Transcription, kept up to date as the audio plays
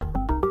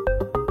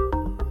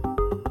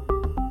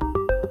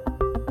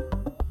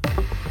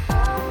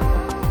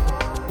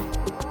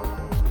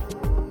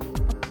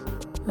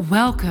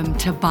Welcome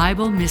to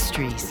Bible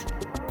Mysteries.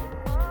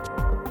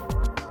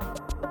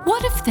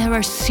 What if there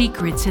are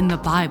secrets in the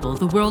Bible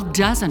the world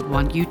doesn't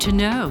want you to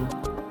know?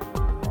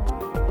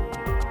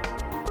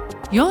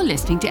 You're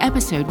listening to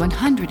episode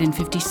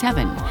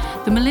 157,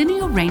 The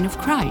Millennial Reign of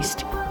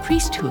Christ,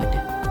 Priesthood.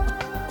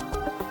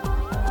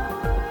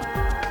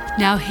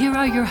 Now here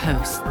are your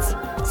hosts,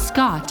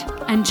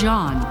 Scott and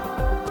John.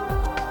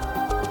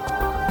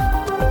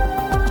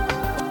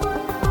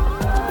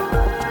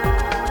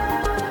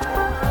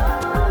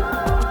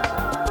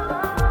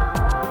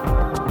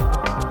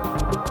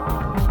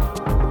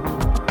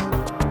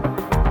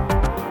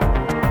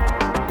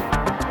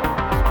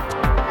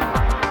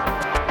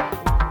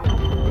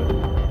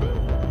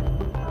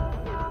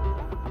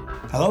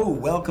 Hello,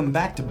 welcome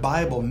back to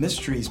Bible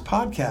Mysteries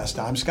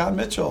Podcast. I'm Scott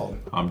Mitchell.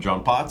 I'm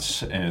John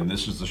Potts, and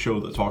this is the show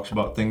that talks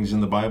about things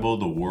in the Bible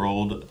the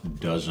world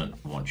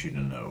doesn't want you to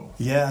know.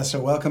 Yeah,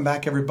 so welcome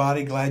back,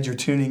 everybody. Glad you're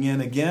tuning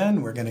in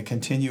again. We're going to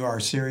continue our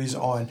series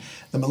on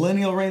the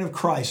Millennial Reign of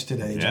Christ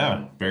today,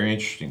 John. Yeah, very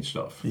interesting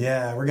stuff.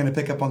 Yeah, we're going to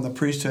pick up on the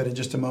priesthood in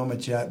just a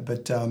moment yet,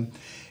 but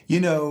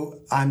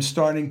I'm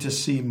starting to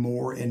see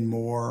more and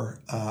more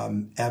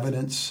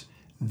evidence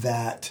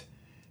that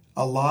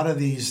a lot of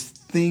these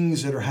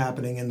things that are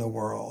happening in the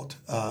world,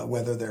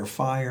 whether they're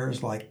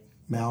fires like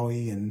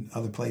Maui and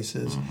other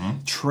places,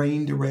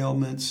 train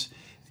derailments,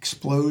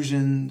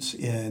 explosions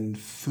in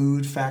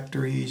food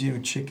factories,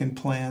 chicken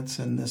plants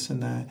and this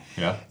and that.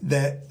 Yeah.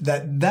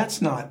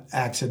 That's not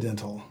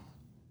accidental.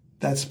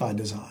 That's by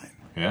design.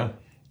 Yeah.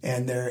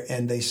 And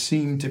they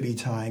seem to be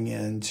tying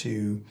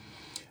into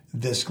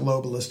this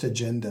globalist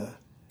agenda.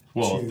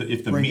 Well,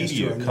 if the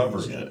media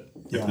covers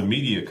it, the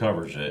media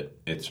covers it,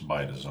 it's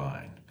by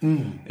design.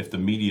 If the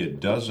media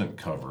doesn't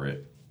cover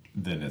it,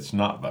 then it's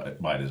not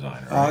by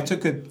design. Right?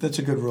 That's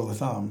a good rule of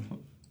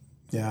thumb.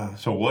 Yeah.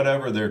 So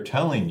whatever they're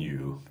telling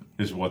you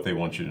is what they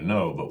want you to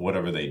know, but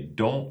whatever they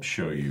don't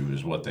show you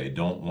is what they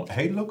don't want.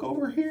 Hey, look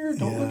over here.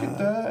 Don't look at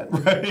that.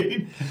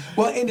 Right?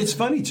 Well, and it's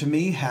funny to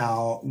me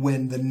how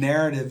when the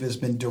narrative has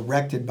been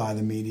directed by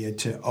the media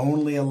to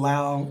only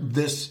allow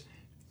this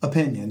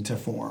opinion to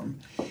form,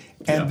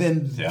 and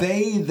then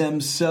they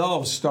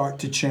themselves start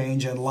to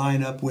change and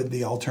line up with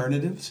the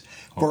alternatives.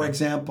 For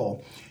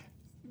example,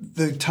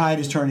 the tide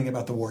is turning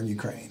about the war in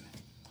Ukraine.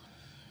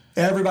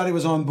 Everybody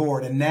was on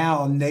board, and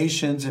now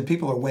nations and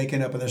people are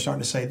waking up and they're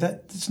starting to say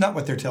that it's not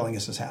what they're telling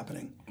us is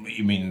happening.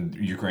 You mean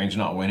Ukraine's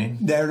not winning?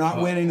 They're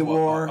not winning the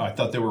war. I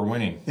thought they were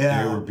winning.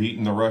 Yeah. They were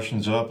beating the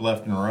Russians up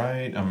left and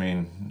right. I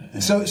mean,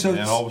 so and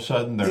all of a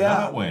sudden they're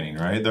not winning,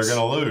 right? They're going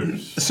to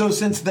lose. So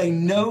since they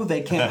know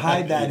they can't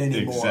hide that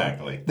anymore,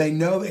 exactly. They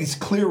know it's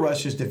clear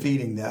Russia's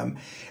defeating them,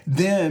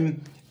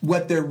 then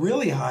what they're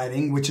really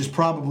hiding, which is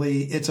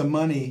probably it's a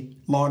money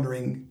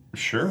laundering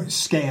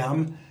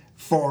scam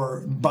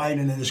for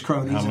Biden and his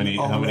cronies. How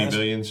many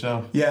billions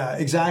now? Yeah,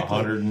 exactly.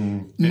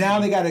 150. Now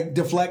they got to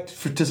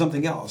deflect to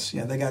something else.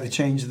 They got to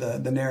change the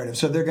narrative.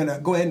 So they're going to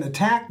go ahead and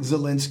attack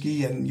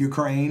Zelensky and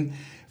Ukraine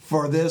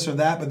for this or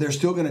that, but they're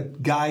still going to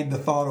guide the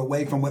thought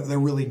away from what they're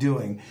really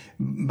doing.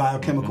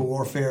 Biochemical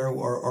warfare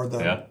or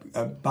the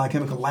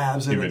biochemical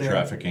labs that are there.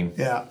 Trafficking.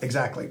 Yeah,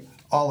 exactly.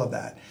 All of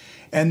that.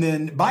 And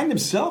then Biden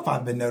himself,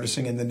 I've been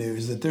noticing in the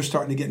news that they're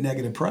starting to get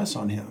negative press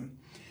on him.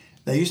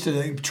 They used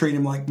to treat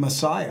him like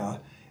Messiah.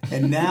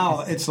 And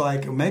now it's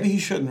like, maybe he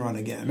shouldn't run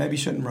again. Maybe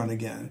he shouldn't run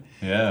again.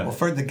 Yeah.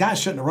 Well, the guy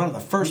shouldn't have run in the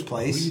first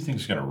place. Who do you think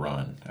is going to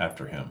run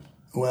after him?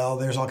 Well,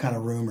 there's all kind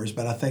of rumors,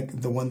 but I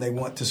think the one they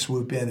want to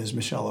swoop in is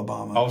Michelle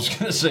Obama. I was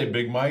going to say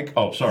Big Mike.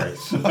 Oh, sorry.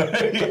 I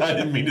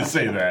didn't mean to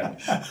say that.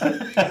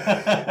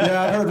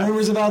 Yeah, I've heard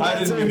rumors about that, I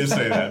didn't mean to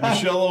say that.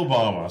 Michelle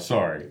Obama,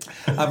 sorry.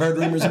 I've heard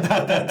rumors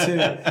about that,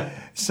 too.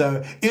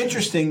 So,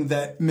 interesting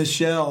that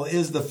Michelle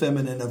is the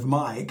feminine of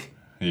Mike,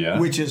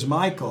 which is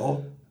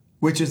Michael,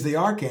 which is the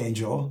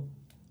archangel.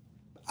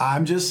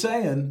 I'm just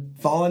saying,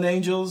 fallen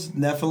angels,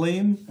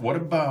 Nephilim. What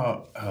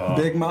about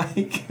Big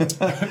Mike?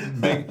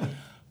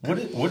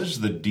 What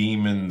is the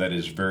demon that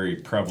is very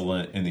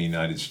prevalent in the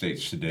United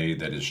States today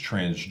that is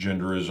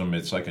transgenderism?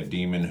 It's like a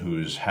demon who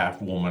is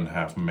half woman,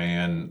 half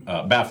man.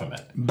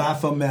 Baphomet.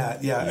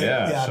 Baphomet,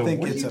 yeah. So I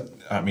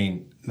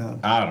think no.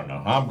 I don't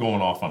know. I'm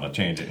going off on a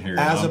tangent here.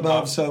 As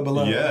above, so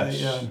below. Yes.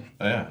 Right?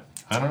 Yeah.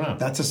 I don't know.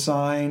 That's a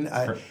sign.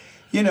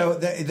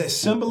 The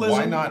symbolism.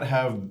 Why not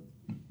have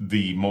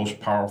the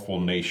most powerful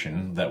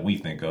nation that we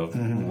think of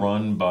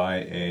run by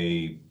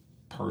a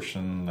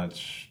person that's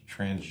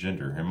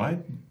transgender? Am I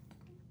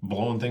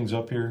blowing things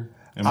up here?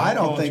 I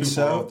don't think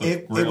so.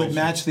 It would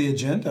match the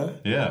agenda.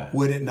 Yeah.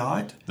 Would it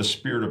not? The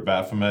spirit of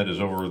Baphomet is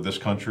over this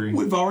country.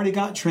 We've already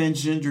got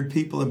transgendered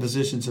people in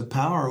positions of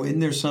power.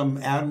 Isn't there some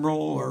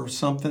admiral or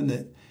something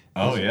that...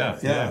 Oh, yeah.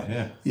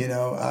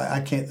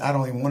 I can't... I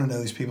don't even want to know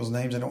these people's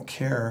names. I don't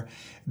care.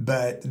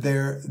 But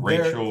they're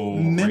Rachel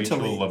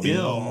mentally Levine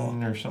ill.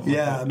 Or something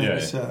Yeah, like that.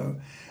 maybe so.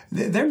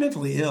 They're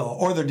mentally ill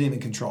or they're demon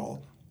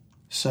controlled.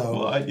 So,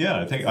 well,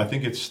 I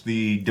think it's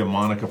the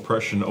demonic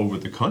oppression over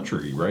the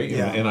country, right?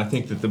 Yeah. And I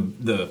think that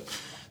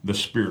the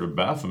spirit of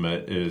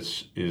Baphomet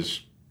is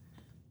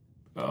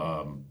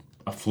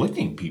a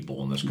afflicting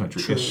people in this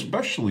country,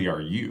 especially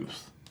our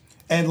youth.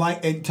 And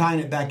tying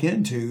it back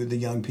into the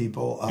young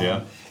people,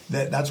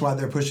 that's why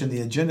they're pushing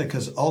the agenda,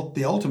 because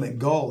the ultimate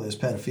goal is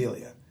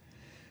pedophilia.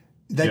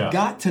 They've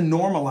got to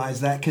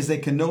normalize that, because they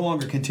can no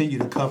longer continue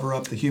to cover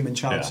up the human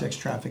child sex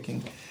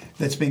trafficking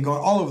that's been going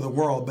all over the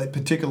world, but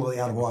particularly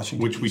out of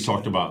Washington, which we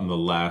talked about in the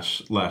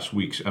last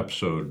week's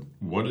episode.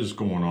 What is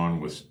going on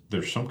with,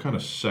 there's some kind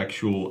of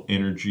sexual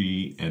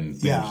energy and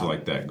things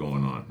like that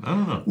going on. I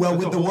don't know. Well,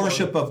 with the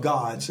worship of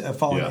gods,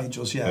 fallen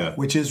angels,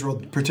 which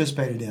Israel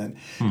participated in.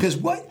 Because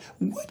what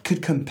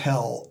could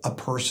compel a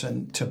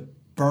person to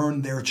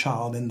burn their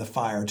child in the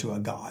fire to a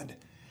god?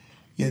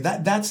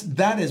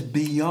 That is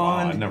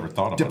beyond I never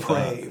thought about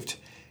depraved. That.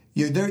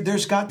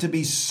 There's got to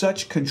be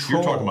such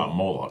control. You're talking about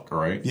Moloch,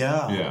 right?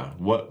 Yeah. Yeah.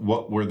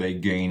 What were they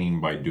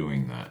gaining by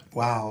doing that?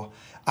 Wow.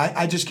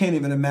 I just can't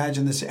even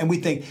imagine this. And we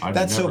think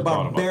that's so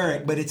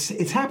barbaric, but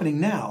it's happening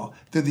now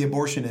through the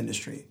abortion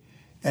industry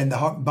and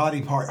the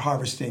body part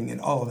harvesting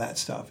and all of that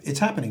stuff. It's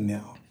happening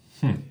now.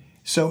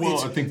 So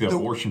I think the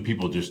abortion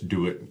people just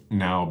do it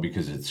now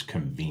because it's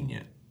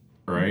convenient,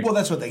 right? Well,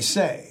 that's what they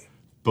say.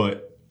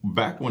 But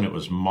back when it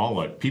was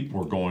Moloch, people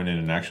were going in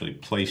and actually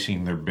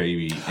placing their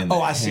baby in the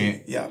hand.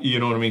 See. Yeah. You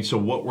know what I mean? So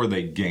what were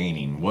they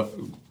gaining? What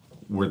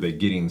were they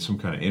getting? Some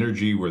kind of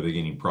energy? Were they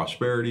getting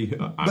prosperity?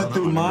 But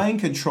through mind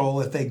control,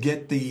 if they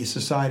get the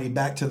society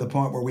back to the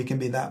point where we can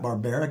be that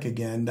barbaric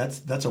again,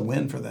 that's a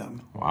win for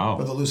them. Wow.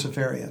 For the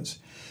Luciferians.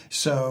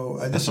 So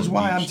this is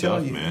why I'm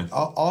telling you, man.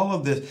 all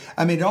of this,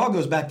 I mean, it all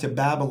goes back to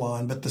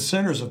Babylon, but the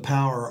centers of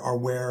power are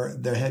where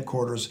their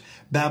headquarters,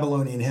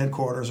 Babylonian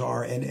headquarters,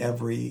 are in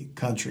every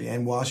country.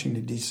 And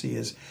Washington, D.C.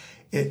 is,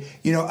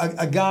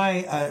 a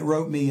guy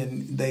wrote me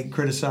and they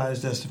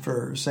criticized us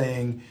for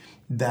saying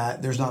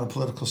that there's not a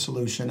political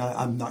solution.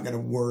 I'm not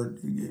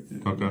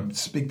going to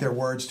speak their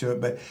words to it,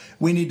 but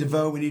we need to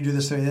vote, we need to do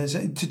this.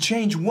 To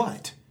change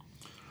what?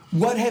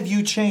 What have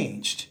you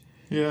changed?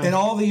 Yeah. In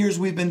all the years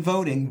we've been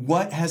voting,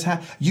 what has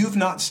happened? You've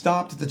not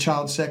stopped the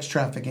child sex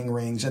trafficking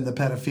rings and the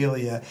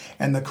pedophilia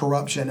and the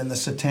corruption and the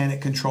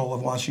satanic control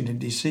of Washington,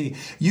 D.C.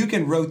 You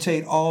can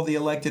rotate all the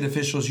elected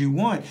officials you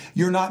want.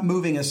 You're not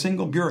moving a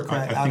single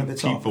bureaucrat out of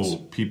its office.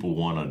 People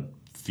want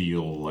to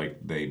feel like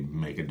they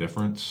make a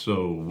difference.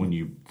 So when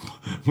you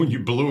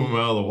blew them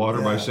out of the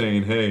water by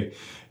saying, hey,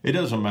 it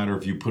doesn't matter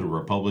if you put a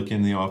Republican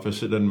in the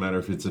office. It doesn't matter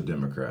if it's a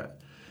Democrat.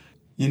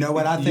 You know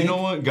what I think? You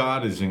know what?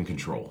 God is in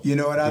control. You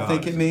know what I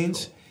think it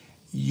means?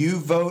 You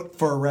vote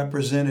for a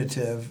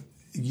representative,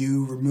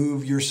 you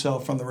remove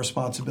yourself from the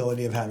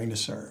responsibility of having to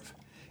serve.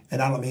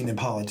 And I don't mean in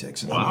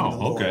politics. Wow,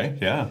 okay,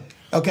 yeah.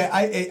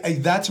 Okay,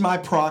 that's my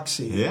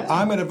proxy. Yeah.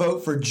 I'm going to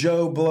vote for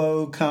Joe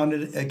Blow,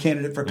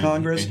 candidate for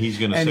Congress. And he's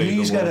going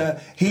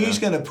to he's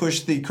going to push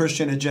the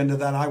Christian agenda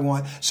that I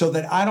want so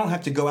that I don't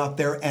have to go out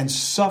there and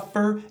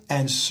suffer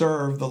and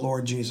serve the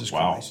Lord Jesus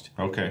Christ.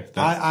 Okay.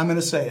 I'm going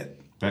to say it.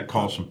 That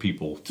calls some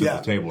people to the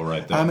table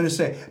right there. I'm going to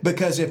say,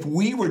 because if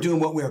we were doing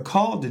what we are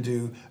called to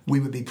do, we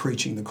would be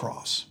preaching the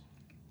cross.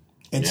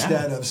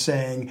 Instead of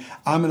saying,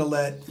 I'm going to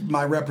let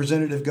my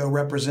representative go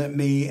represent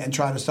me and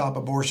try to stop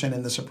abortion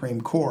in the Supreme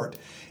Court.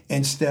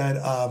 Instead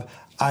of,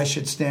 I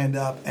should stand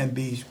up and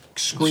be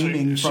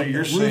screaming from the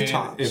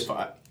rooftops.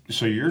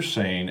 So you're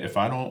saying if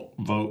I don't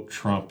vote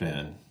Trump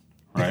in,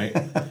 right?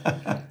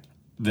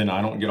 Then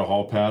I don't get a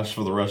hall pass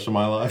for the rest of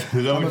my life?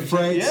 I'm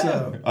afraid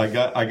so. I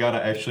got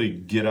to actually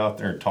get out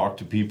there and talk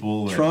to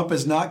people. Trump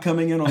is not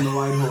coming in on the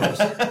white horse.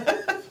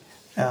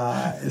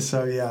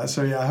 So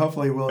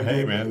hopefully we'll.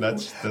 Hey man,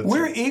 that's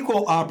we're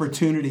equal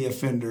opportunity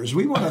offenders.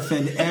 We want to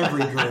offend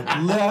every group,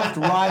 left,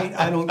 right.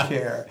 I don't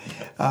care.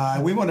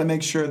 We want to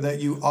make sure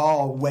that you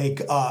all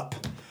wake up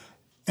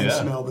and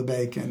smell the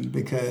bacon,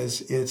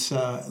 because it's.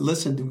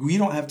 Listen, we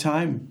don't have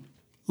time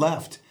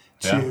left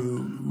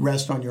to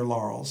rest on your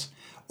laurels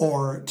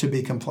or to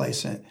be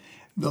complacent.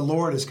 The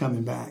Lord is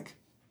coming back,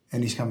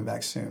 and He's coming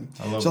back soon.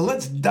 So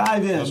let's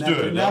dive in. Let's do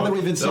it. Now that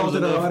we've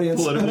insulted our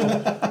audience.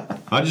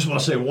 I just want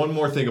to say one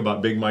more thing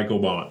about Big Mike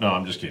Obama. No,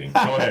 I'm just kidding.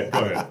 Go ahead.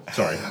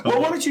 Sorry.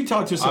 Well, why don't you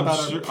talk to us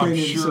about our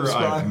premium subscribers?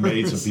 I've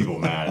made some people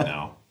mad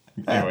now.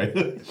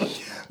 Anyway.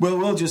 Well,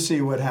 we'll just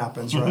see what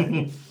happens,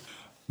 right?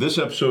 This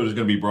episode is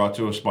going to be brought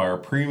to us by our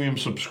premium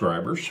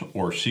subscribers,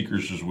 or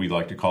seekers as we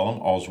like to call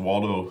them: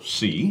 Oswaldo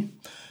C.,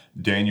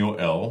 Daniel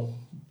L.,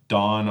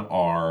 Don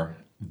R.,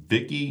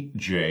 Vicky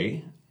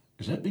J.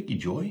 Is that Vicky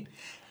Joy?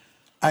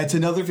 It's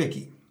another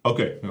Vicky.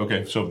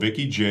 Okay. So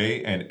Vicky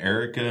J. and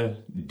Erica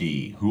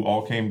D., who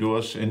all came to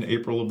us in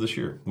April of this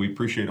year. We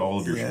appreciate all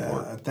of your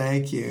support.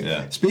 Thank you.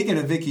 Yeah. Speaking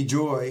of Vicky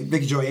Joy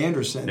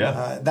Anderson,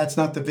 that's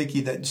not the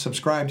Vicky that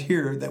subscribed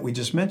here that we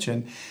just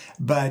mentioned,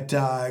 but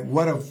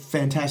what a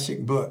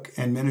fantastic book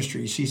and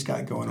ministry she's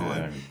got going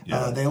on.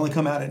 Yeah. They only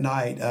come out at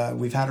night.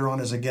 We've had her on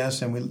as a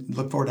guest, and we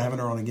look forward to having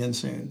her on again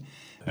soon.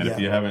 And if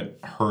you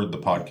haven't heard the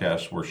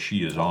podcast where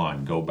she is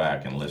on, go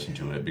back and listen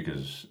to it,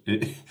 because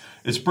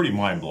it's pretty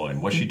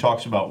mind-blowing. What she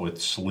talks about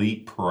with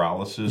sleep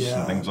paralysis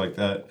and things like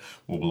that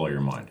will blow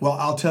your mind. Well,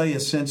 I'll tell you,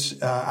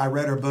 since I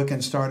read her book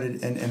and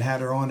started and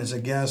had her on as a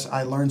guest,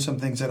 I learned some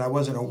things that I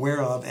wasn't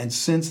aware of. And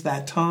since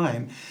that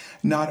time,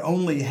 not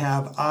only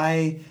have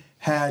I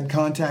had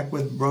contact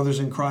with brothers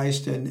in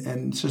Christ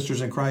and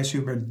sisters in Christ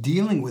who've been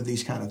dealing with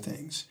these kind of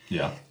things.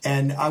 Yeah.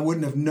 And I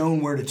wouldn't have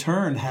known where to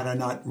turn had I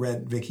not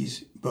read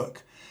Vicky's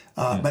book.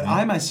 But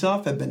I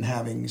myself have been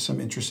having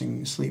some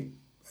interesting sleep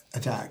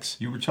attacks.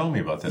 You were telling me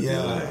about that the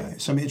other day.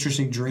 Some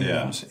interesting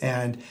dreams.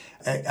 Yeah. And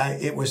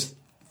I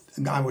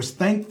was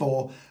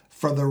thankful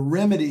for the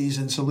remedies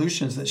and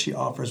solutions that she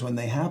offers when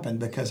they happen,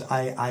 because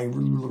I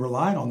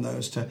relied on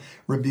those to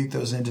rebuke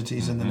those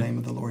entities in the name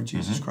of the Lord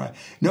Jesus Christ.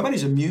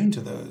 Nobody's immune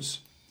to those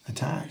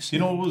attacks. You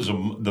know, what was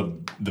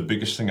the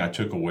biggest thing I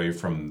took away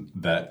from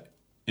that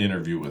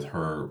interview with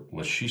her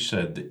was she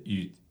said that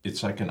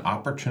it's like an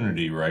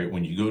opportunity, right?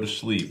 When you go to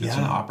sleep, it's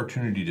an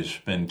opportunity to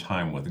spend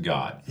time with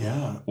God.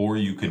 Yeah. Or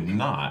you could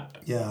not.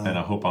 Yeah. And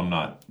I hope I'm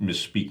not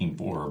misspeaking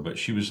for her, but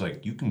she was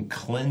like, you can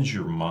cleanse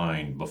your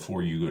mind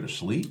before you go to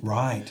sleep.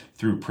 Right.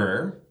 Through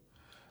prayer,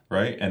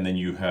 right? And then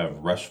you have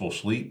restful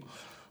sleep.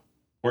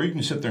 Or you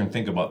can sit there and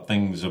think about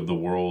things of the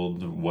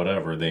world,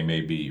 whatever they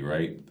may be,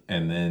 right?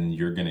 And then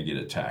you're going to get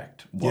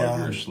attacked while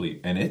you're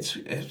asleep. And it's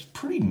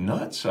pretty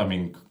nuts. I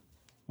mean,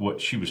 what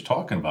she was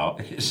talking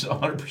about is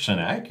 100%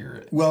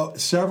 accurate. Well,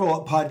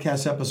 several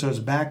podcast episodes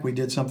back, we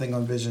did something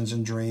on visions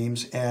and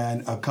dreams.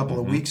 And a couple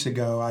of weeks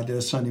ago, I did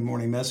a Sunday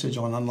morning message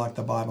on Unlock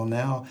the Bible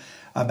Now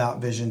about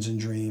visions and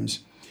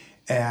dreams.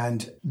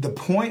 And the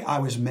point I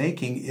was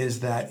making is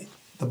that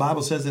the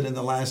Bible says that in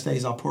the last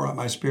days, I'll pour out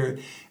my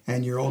spirit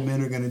and your old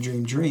men are going to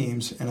dream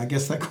dreams. And I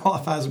guess that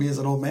qualifies me as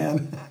an old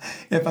man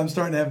if I'm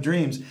starting to have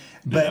dreams.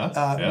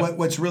 But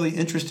what's really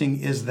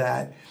interesting is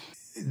that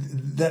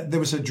there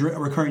was a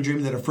recurring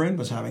dream that a friend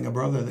was having, a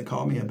brother that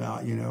called me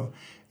about,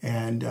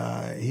 and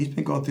he's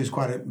been going through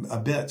quite a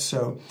bit.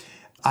 So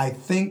I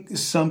think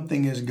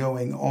something is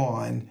going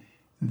on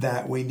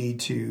that we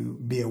need to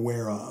be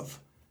aware of.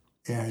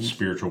 And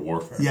spiritual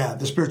warfare. Yeah,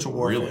 the spiritual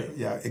warfare. Really?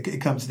 Yeah, it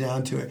comes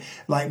down to it.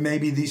 Like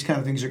maybe these kind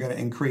of things are going to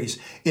increase.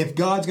 If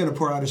God's going to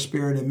pour out His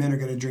Spirit and men are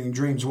going to dream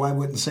dreams, why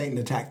wouldn't Satan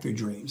attack through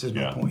dreams, is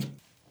my point.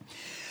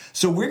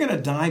 So we're going to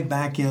dive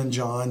back in,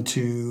 John,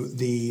 to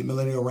the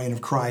millennial reign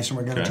of Christ, and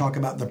we're going to talk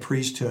about the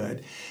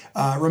priesthood.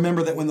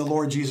 Remember that when the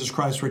Lord Jesus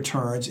Christ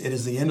returns, it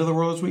is the end of the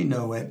world as we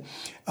know it,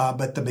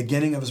 but the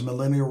beginning of His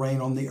millennial reign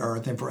on the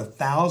earth. And for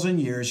 1,000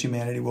 years,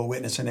 humanity will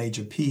witness an age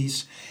of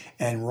peace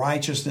and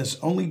righteousness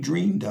only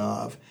dreamed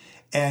of.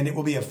 And it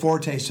will be a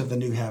foretaste of the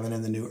new heaven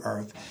and the new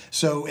earth.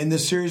 So in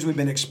this series, we've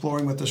been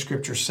exploring what the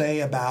scriptures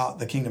say about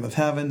the kingdom of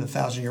heaven, the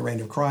 1,000-year reign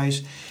of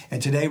Christ.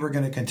 And today we're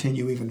going to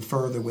continue even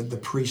further with the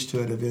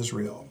priesthood of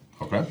Israel.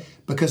 Okay.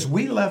 Because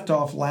we left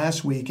off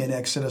last week in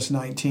Exodus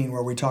 19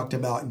 where we talked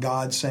about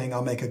God saying,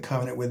 I'll make a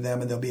covenant with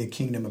them and there'll be a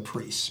kingdom of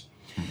priests.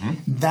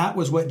 That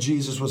was what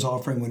Jesus was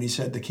offering when He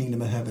said the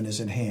kingdom of heaven is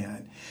at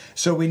hand.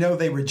 So we know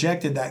they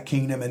rejected that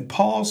kingdom. And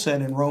Paul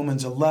said in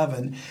Romans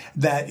 11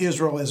 that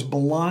Israel is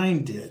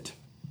blinded.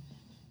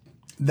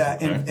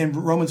 That in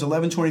Romans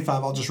 11:25,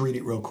 I'll just read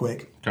it real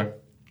quick. Okay.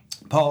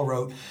 Paul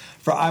wrote,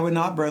 "For I would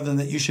not, brethren,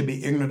 that you should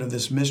be ignorant of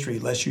this mystery,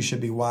 lest you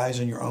should be wise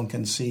in your own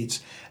conceits,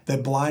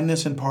 that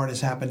blindness in part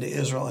has happened to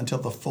Israel until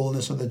the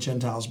fullness of the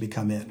Gentiles be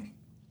come in.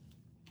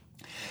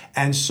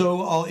 And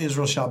so all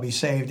Israel shall be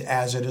saved,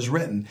 as it is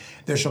written,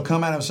 there shall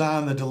come out of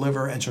Zion the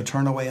deliverer, and shall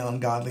turn away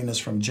ungodliness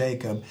from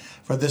Jacob.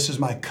 For this is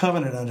my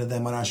covenant unto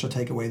them, when I shall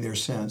take away their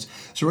sins."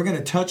 So we're going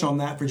to touch on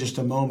that for just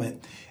a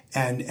moment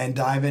and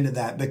dive into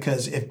that,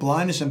 because if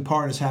blindness in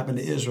part has happened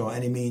to Israel,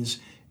 and he means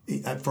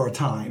for a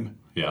time,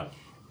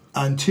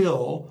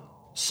 until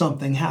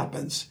something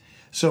happens.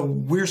 So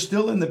we're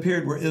still in the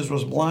period where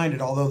Israel's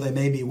blinded, although they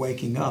may be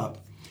waking up.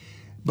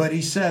 But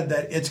he said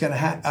that it's going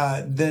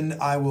to then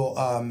I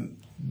will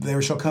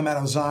there shall come out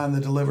of Zion the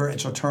deliverer, and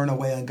shall turn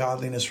away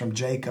ungodliness from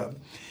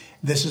Jacob.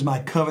 This is my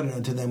covenant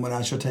unto them, when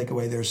I shall take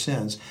away their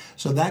sins.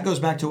 So that goes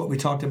back to what we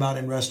talked about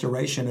in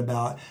restoration,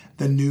 about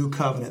the new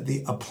covenant,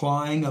 the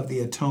applying of the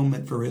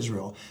atonement for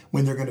Israel,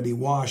 when they're going to be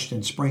washed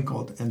and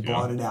sprinkled and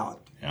blotted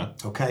out.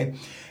 Okay?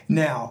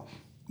 Now,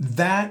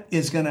 that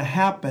is going to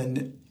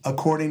happen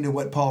according to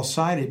what Paul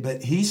cited,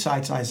 but he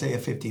cites Isaiah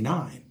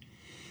 59.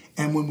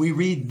 And when we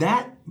read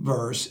that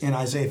verse in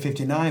Isaiah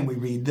 59, we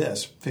read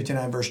this,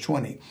 59 verse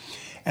 20.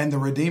 "And the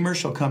Redeemer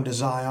shall come to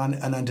Zion,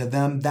 and unto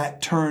them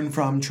that turn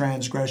from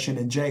transgression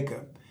in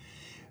Jacob."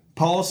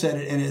 Paul said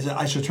it, and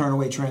I shall turn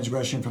away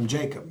transgression from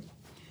Jacob.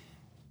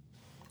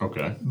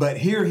 Okay. But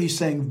here he's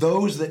saying,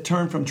 those that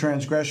turn from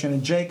transgression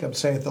in Jacob,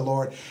 saith the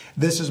Lord,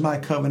 this is my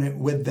covenant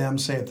with them,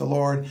 saith the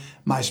Lord.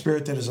 My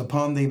spirit that is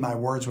upon thee, my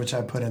words which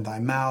I put in thy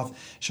mouth,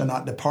 shall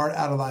not depart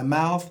out of thy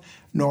mouth,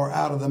 nor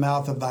out of the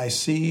mouth of thy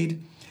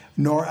seed,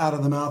 nor out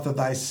of the mouth of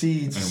thy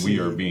seeds. And we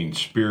are being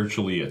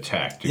spiritually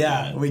attacked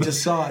again. Yeah, we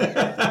just saw it.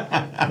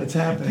 It's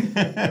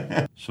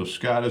happening. So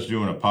Scott is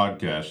doing a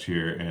podcast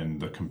here, and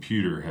the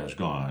computer has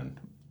gone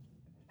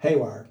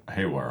haywire.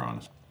 Haywire on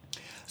us.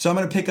 So I'm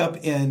going to pick up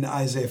in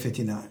Isaiah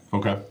 59.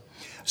 Okay.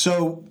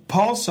 So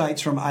Paul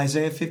cites from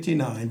Isaiah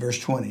 59, verse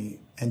 20.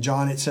 And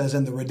John, it says,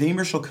 "And the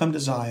Redeemer shall come to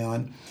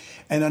Zion,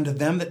 and unto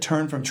them that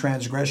turn from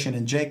transgression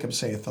in Jacob,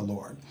 saith the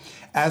Lord.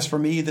 As for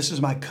me, this is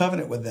my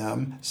covenant with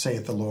them,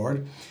 saith the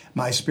Lord.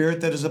 My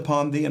spirit that is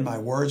upon thee, and my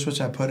words which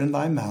I put in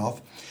thy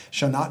mouth,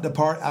 shall not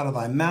depart out of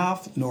thy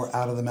mouth, nor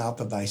out of the mouth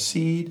of thy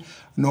seed,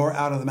 nor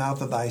out of the mouth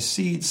of thy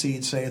seed,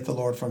 saith the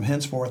Lord, from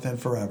henceforth and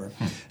forever."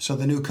 So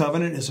the new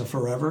covenant is a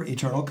forever,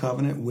 eternal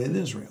covenant with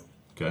Israel.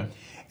 Okay.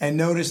 And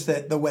notice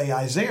that the way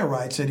Isaiah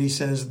writes it, he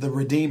says, the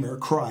Redeemer,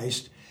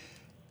 Christ,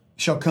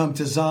 shall come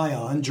to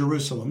Zion,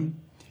 Jerusalem,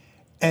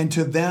 and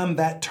to them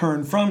that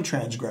turn from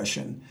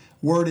transgression,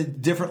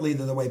 worded differently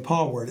than the way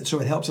Paul worded it, so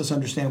it helps us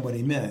understand what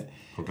he meant.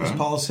 Okay. As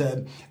Paul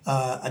said,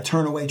 a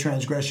turn away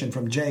transgression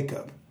from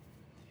Jacob.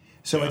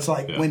 So it's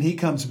like when he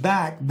comes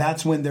back,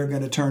 that's when they're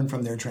going to turn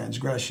from their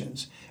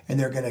transgressions, and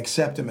they're going to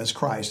accept him as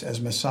Christ,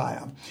 as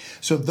Messiah.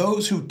 So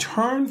those who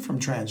turn from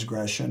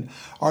transgression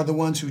are the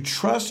ones who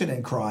trusted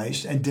in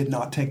Christ and did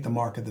not take the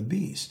mark of the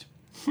beast.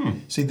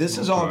 See, this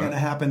is all going to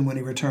happen when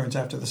he returns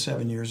after the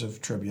 7 years of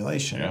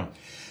tribulation. Yeah.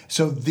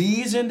 So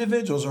these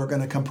individuals are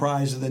going to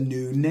comprise the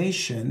new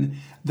nation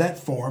that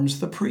forms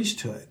the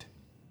priesthood.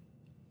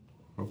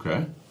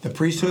 Okay. The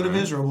priesthood of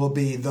Israel will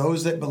be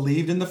those that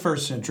believed in the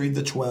first century,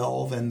 the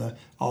 12 and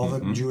all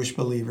the Jewish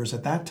believers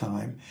at that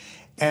time.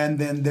 And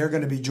then they're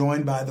going to be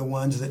joined by the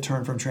ones that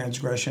turn from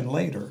transgression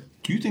later.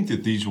 Do you think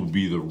that these will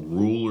be the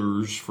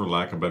rulers, for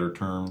lack of better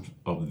terms,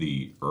 of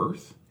the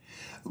earth?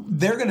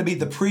 They're going to be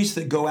the priests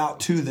that go out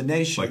to the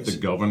nations. Like the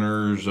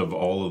governors of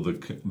all of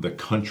the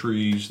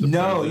countries?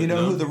 No, you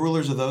know who the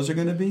rulers of those are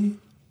going to be?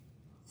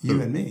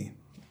 You and me.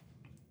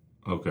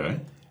 Okay.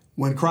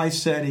 When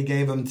Christ said he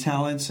gave them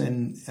talents,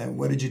 and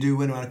what did you do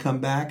when I come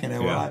back? And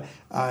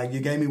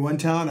you gave me 1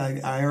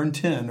 talent, I earned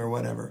 10 or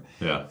whatever.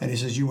 Yeah. And he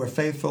says, you were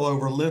faithful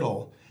over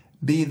little.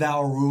 Be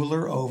thou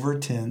ruler over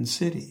 10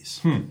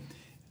 cities.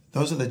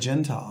 Those are the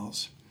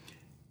Gentiles.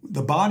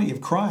 The body of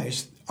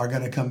Christ are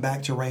going to come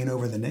back to reign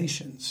over the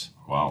nations.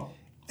 Wow.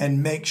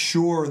 And make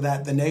sure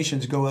that the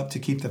nations go up to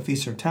keep the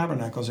Feast of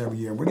Tabernacles every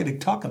year. We're going to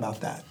talk about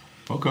that.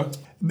 Okay.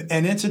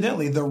 And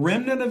incidentally, the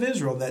remnant of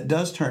Israel that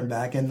does turn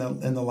back in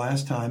the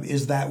last time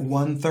is that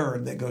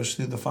 1/3 that goes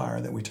through the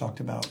fire that we talked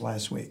about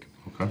last week.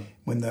 Okay.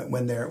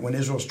 When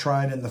Israel's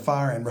tried in the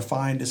fire and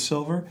refined as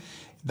silver,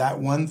 that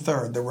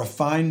 1/3, the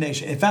refined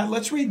nation. In fact,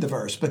 let's read the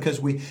verse, because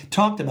we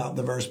talked about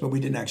the verse, but we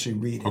didn't actually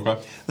read it.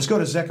 Okay. Let's go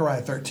to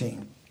Zechariah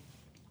 13.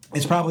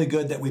 It's probably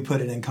good that we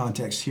put it in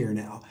context here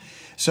now.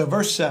 So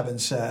verse 7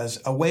 says,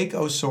 "Awake,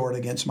 O sword,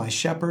 against my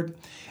shepherd,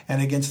 and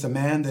against the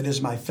man that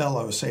is my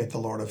fellow, saith the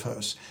Lord of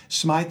hosts.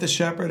 Smite the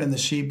shepherd, and the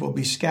sheep will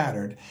be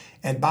scattered."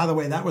 And by the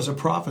way, that was a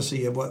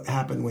prophecy of what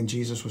happened when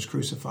Jesus was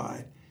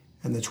crucified,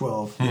 and the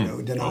 12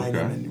 denied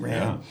him and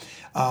ran.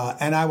 Yeah.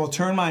 "And I will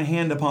turn my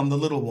hand upon the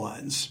little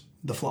ones,"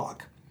 the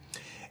flock.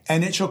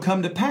 "And it shall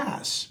come to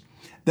pass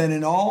that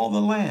in all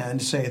the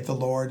land, saith the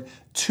Lord,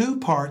 2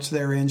 parts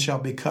therein shall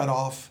be cut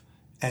off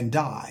and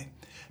die,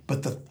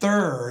 but the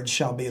 3rd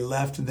shall be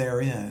left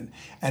therein.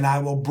 And I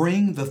will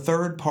bring the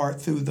 3rd part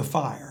through the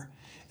fire,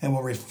 and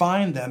will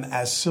refine them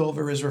as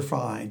silver is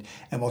refined,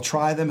 and will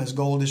try them as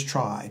gold is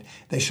tried.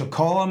 They shall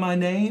call on my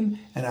name,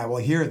 and I will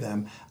hear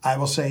them. I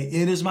will say,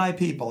 it is my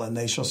people, and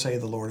they shall say,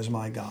 the Lord is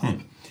my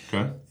God."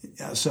 Okay.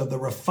 So the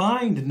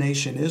refined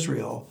nation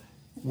Israel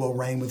will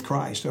reign with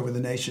Christ over the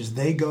nations.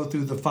 They go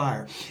through the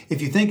fire.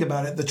 If you think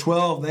about it, the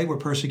 12, they were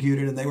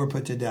persecuted and they were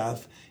put to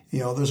death.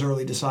 Those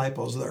early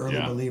disciples, the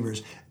early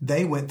believers,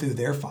 they went through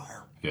their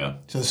fire. Yeah.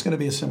 So it's going to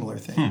be a similar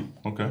thing.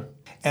 Okay.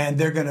 And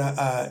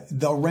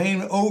they'll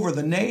reign over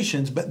the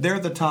nations, but they're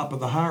the top of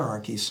the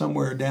hierarchy.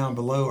 Somewhere down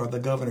below are the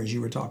governors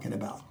you were talking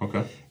about.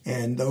 Okay.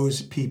 And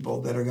those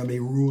people that are going to be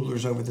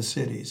rulers over the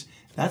cities.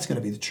 That's going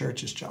to be the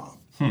church's job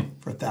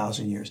for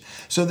 1,000 years.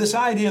 So this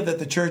idea that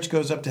the church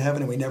goes up to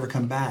heaven and we never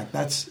come back,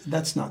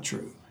 that's not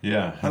true.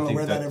 Yeah, I don't know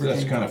where that ever that's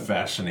came kind from. of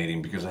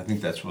fascinating, because I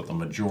think that's what the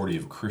majority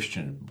of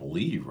Christians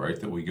believe, right?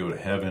 That we go to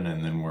heaven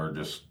and then we're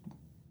just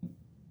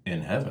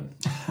in heaven.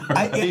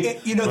 Right? But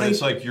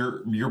it's like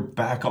you're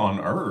back on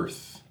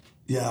earth.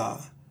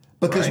 Yeah,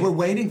 because right? we're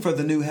waiting for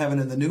the new heaven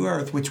and the new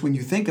earth, which when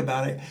you think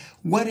about it,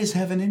 what is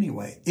heaven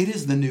anyway? It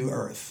is the new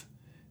earth.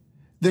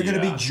 They're going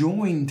to be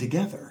joined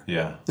together.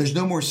 Yeah. There's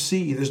no more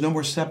sea. There's no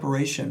more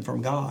separation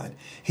from God.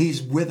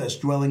 He's with us,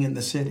 dwelling in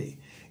the city,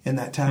 in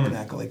that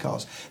tabernacle he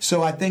calls.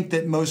 So I think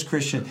that most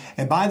Christian,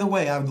 and by the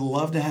way, I would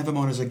love to have him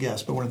on as a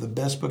guest, but one of the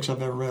best books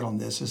I've ever read on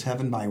this is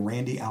Heaven by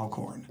Randy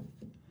Alcorn.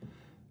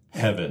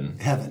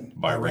 Heaven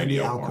by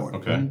Randy Alcorn.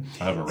 Okay.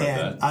 I haven't read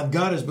that. I've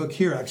got his book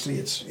here, actually.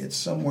 It's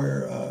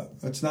somewhere,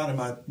 it's not in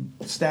my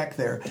stack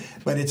there,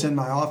 but it's in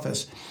my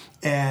office.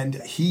 And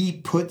he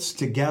puts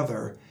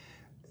together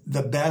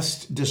the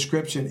best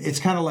description. It's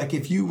kind of like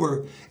if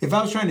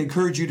I was trying to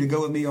encourage you to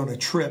go with me on a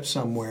trip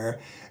somewhere,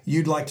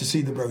 you'd like to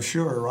see the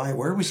brochure, right?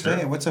 Where are we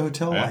staying? What's the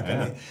hotel like?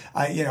 Yeah.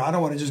 I mean, I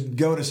don't want to just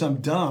go to some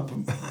dump,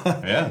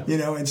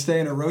 and stay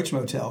in a roach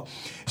motel.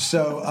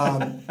 So,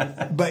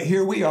 but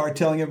here we are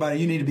telling everybody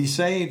you need to be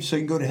saved so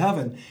you can go to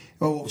heaven.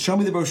 Well, show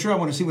me the brochure. I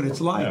want to see what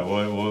it's like. Yeah,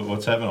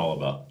 what's heaven all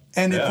about?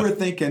 And if we're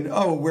thinking,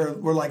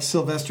 we're like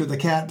Sylvester the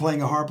cat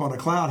playing a harp on a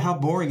cloud, how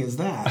boring is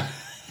that?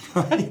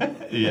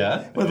 Right?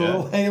 Yeah. With a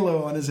little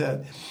halo on his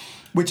head,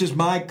 which is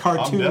my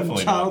cartoon I'm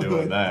definitely childhood. not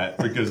doing that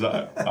because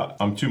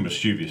I'm too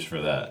mischievous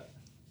for that.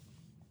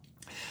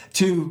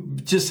 To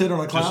just sit on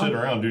a cloud? Just sit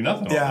around and do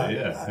nothing all day.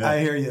 Yeah. I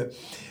hear you.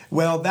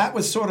 Well, that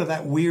was sort of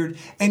that weird,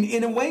 and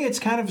in a way it's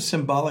kind of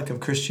symbolic of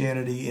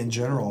Christianity in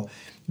general.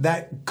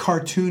 That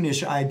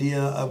cartoonish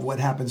idea of what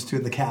happens to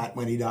the cat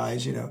when he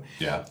dies,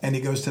 and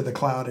he goes to the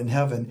cloud in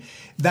heaven.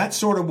 That's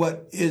sort of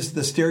what is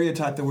the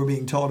stereotype that we're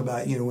being told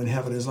about, when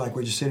heaven is like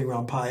we're just sitting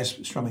around pious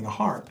strumming a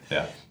harp.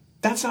 Yeah.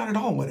 That's not at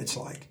all what it's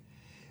like.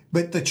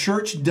 But the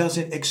church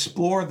doesn't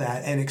explore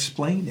that and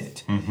explain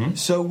it. Mm-hmm.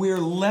 So we're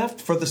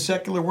left for the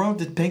secular world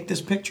to paint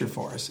this picture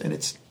for us, and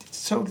it's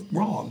so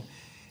wrong.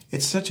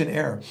 It's such an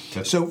error.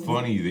 That's so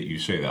funny that you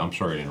say that. I'm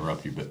sorry to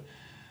interrupt you, but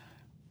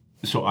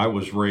so I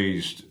was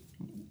raised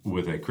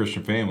with a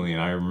Christian family,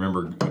 and I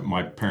remember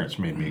my parents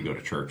made me go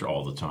to church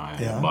all the time,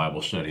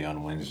 Bible study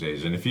on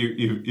Wednesdays. And if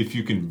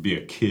you can be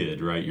a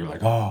kid, right, you're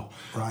like,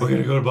 we're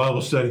going to go to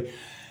Bible study.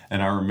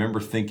 And I remember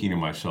thinking to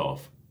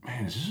myself,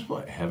 man, is this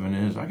what heaven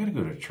is? I got to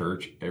go to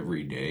church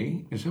every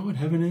day? Is that what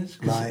heaven is?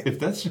 Because if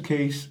that's the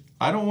case,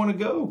 I don't want to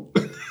go.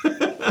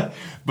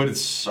 But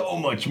it's so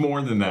much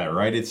more than that,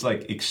 right? It's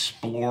like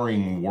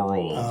exploring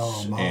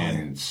worlds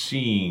and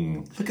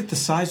seeing. Look at the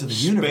size of the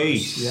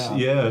space, universe.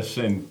 Yes,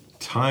 and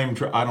time.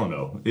 I don't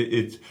know.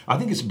 I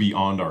think it's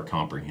beyond our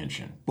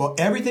comprehension. Well,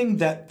 everything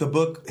that the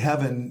book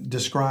Heaven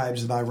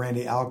describes by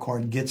Randy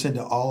Alcorn gets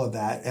into all of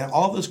that, and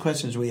all those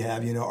questions we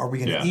have. Are we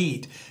going to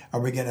eat?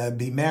 Are we going to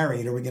be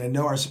married? Are we going to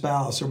know our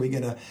spouse? Are we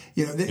going to,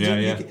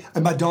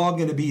 is my dog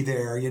going to be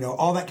there?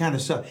 All that kind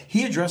of stuff.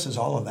 He addresses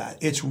all of that.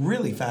 It's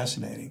really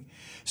fascinating.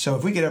 So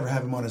if we could ever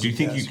have him on as a guest.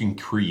 Do you think you can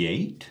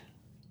create,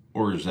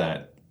 or is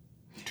that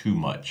too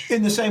much?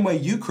 In the same way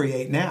you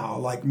create now,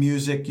 like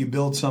music, you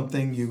build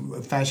something,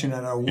 you fashion it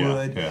out of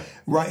wood. Yeah.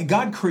 Right?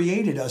 God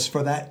created us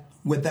for that,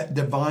 with that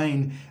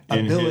divine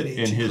ability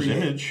to create. In His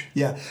image.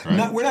 Yeah.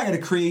 Right? We're not going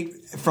to create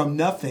from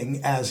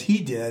nothing as He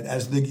did,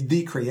 as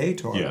the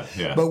creator.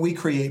 Yeah. But we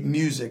create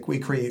music, we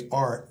create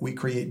art, we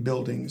create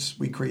buildings,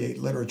 we create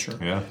literature.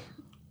 Yeah.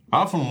 I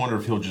often wonder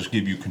if He'll just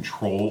give you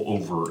control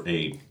over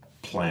a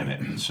planet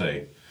and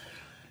say,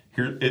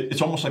 here,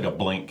 it's almost like a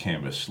blank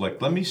canvas.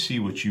 Like, let me see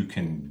what you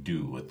can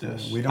do with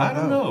this. I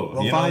don't know.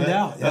 We'll find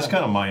out. That's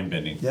kind of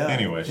mind-bending. Yeah.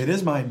 Anyways. It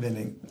is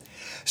mind-bending.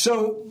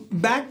 So,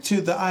 back to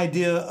the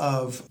idea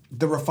of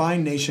the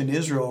refined nation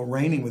Israel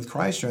reigning with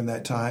Christ during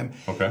that time.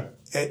 Okay.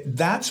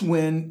 That's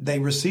when they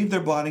receive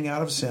their blotting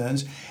out of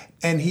sins,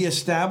 and He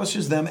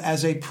establishes them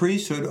as a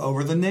priesthood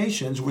over the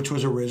nations, which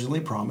was originally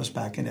promised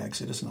back in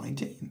Exodus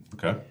 19.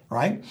 Okay.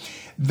 Right?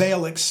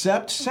 They'll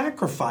accept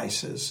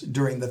sacrifices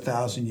during the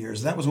 1,000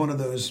 years. That was one of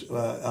those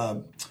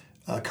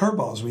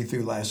curveballs we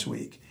threw last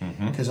week.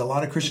 Because a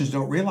lot of Christians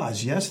don't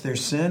realize, yes,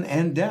 there's sin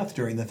and death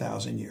during the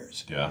 1,000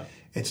 years. Yeah.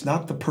 It's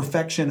not the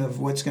perfection of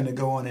what's going to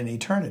go on in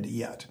eternity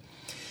yet.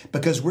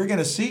 Because we're going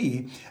to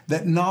see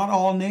that not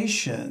all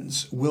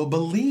nations will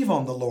believe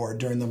on the Lord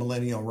during the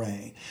millennial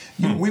reign.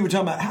 We were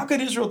talking about, how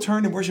could Israel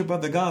turn and worship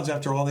other gods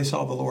after all they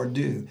saw the Lord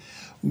do?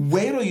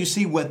 Wait till you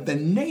see what the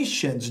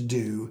nations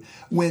do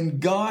when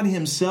God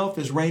Himself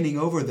is reigning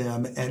over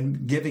them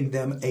and giving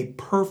them a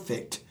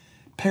perfect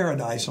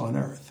paradise on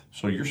earth.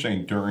 So you're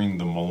saying during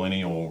the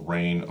millennial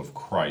reign of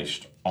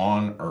Christ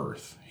on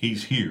earth,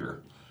 He's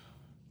here,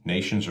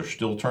 nations are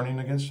still turning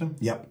against Him?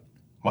 Yep.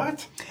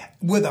 What?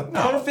 With a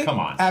perfect, come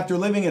on. After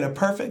living in a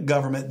perfect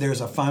government,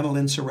 there's a final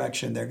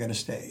insurrection they're going to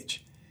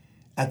stage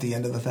at the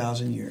end of the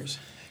 1,000 years.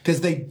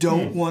 Because they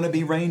don't want to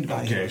be reigned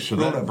by Him. Okay, so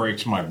that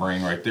breaks my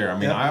brain right there. I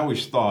mean, I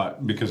always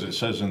thought, because it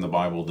says in the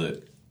Bible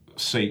that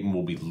Satan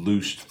will be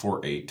loosed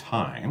for a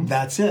time.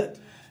 That's it.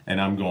 And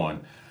I'm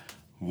going,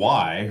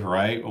 why,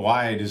 right?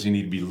 Why does he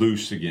need to be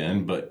loose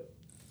again? But,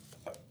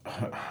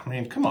 I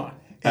mean, come on.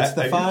 It's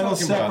the final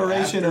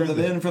separation of the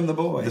men from the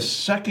boys. The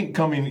second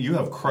coming, you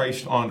have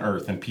Christ on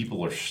earth, and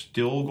people are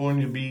still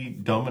going to be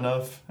dumb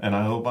enough, and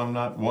I hope I'm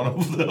not one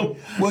of them.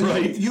 Well,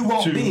 right, you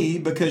won't be,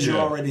 because you're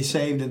already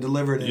saved and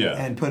delivered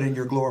and put in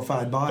your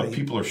glorified body. But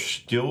people are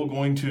still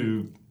going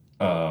to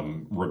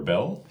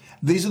rebel?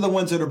 These are the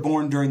ones that are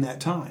born during that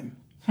time.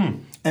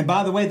 And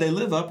by the way, they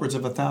live upwards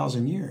of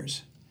 1,000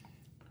 years.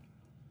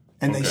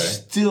 And they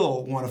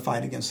still want to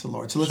fight against the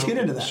Lord. So let's get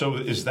into that. So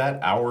is that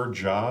our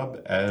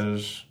job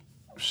as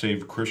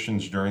saved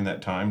Christians during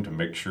that time to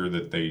make sure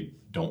that they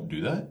don't do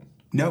that?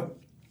 No.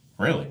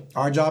 Really?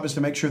 Our job is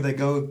to make sure they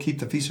go keep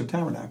the Feast of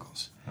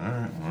Tabernacles. All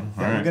right.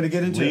 We're going to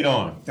get into it. Lead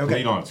on. Okay.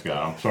 Lead on,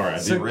 Scott. I'm sorry.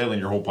 I'm derailing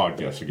your whole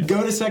podcast again.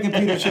 Go to 2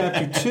 Peter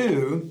chapter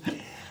 2.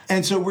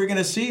 And so we're going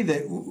to see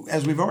that,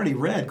 as we've already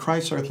read,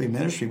 Christ's earthly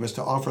ministry was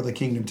to offer the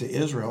kingdom to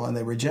Israel, and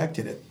they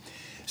rejected it.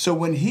 So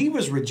when he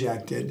was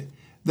rejected,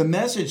 the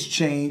message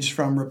changed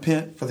from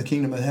repent, for the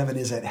kingdom of heaven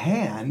is at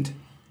hand,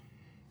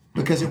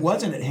 because it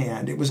wasn't at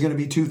hand. It was going to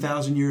be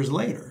 2,000 years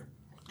later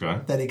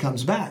that he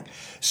comes back.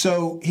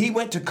 So he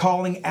went to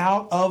calling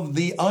out of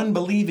the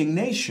unbelieving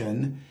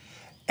nation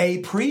a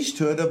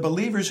priesthood of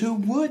believers who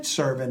would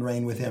serve and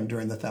reign with him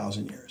during the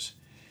 1,000 years,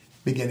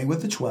 beginning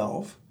with the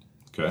 12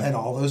 and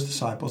all those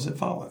disciples that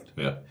followed.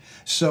 Yeah.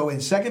 So in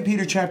 2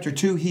 Peter chapter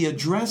 2, he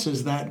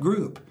addresses that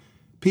group.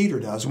 Peter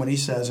does when he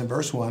says in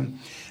verse 1,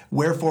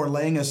 "Wherefore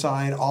laying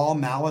aside all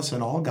malice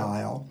and all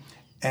guile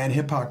and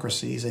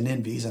hypocrisies and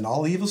envies and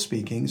all evil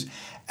speakings,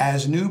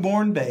 as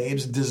newborn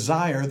babes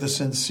desire the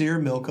sincere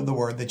milk of the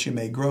word, that you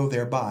may grow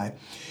thereby,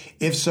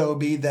 if so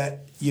be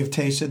that you've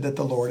tasted that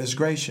the Lord is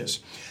gracious,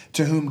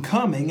 to whom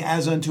coming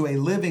as unto a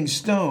living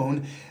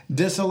stone,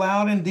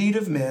 disallowed indeed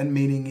of men,"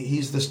 meaning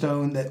he's the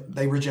stone that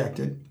they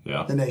rejected,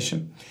 the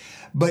nation,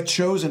 "but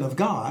chosen of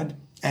God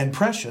and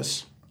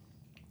precious,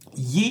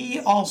 ye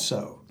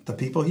also," the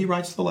people he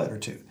writes the letter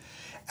to,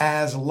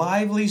 "as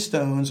lively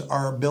stones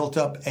are built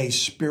up a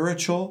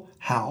spiritual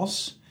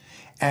house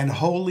and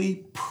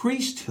holy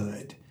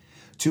priesthood,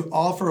 to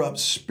offer up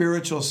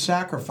spiritual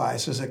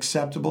sacrifices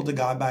acceptable to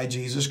God by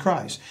Jesus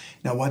Christ."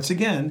 Now, once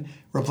again,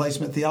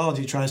 replacement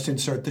theology tries to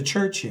insert the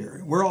church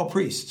here. We're all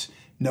priests.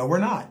 No, we're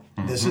not.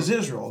 This is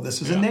Israel.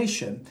 This is a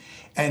nation.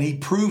 And he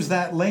proves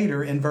that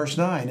later in verse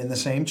 9 in the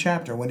same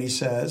chapter when he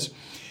says,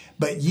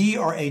 "But ye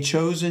are a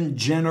chosen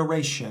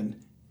generation,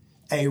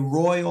 a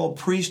royal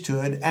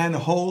priesthood, and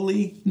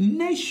holy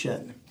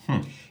nation."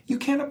 You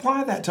can't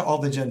apply that to all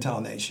the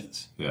Gentile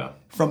nations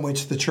from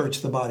which the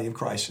church, the body of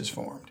Christ, is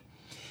formed.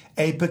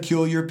 A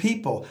peculiar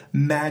people,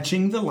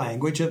 matching the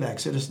language of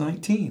Exodus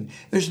 19.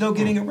 There's no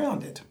getting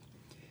around it.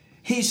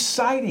 He's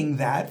citing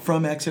that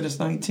from Exodus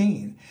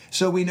 19.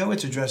 So we know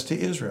it's addressed to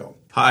Israel.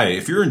 Hi,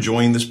 if you're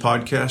enjoying this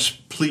podcast,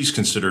 please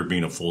consider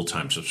being a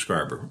full-time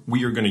subscriber.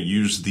 We are going to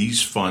use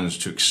these funds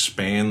to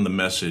expand the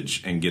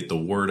message and get the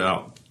word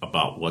out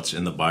about what's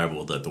in the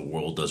Bible that the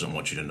world doesn't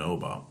want you to know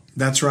about.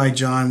 That's right,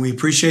 John. We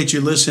appreciate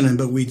you listening,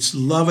 but we'd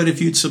love it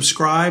if you'd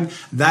subscribe.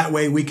 That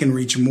way we can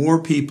reach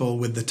more people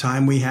with the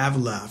time we have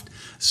left.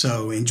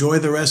 So enjoy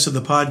the rest of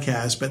the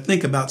podcast, but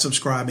think about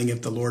subscribing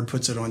if the Lord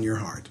puts it on your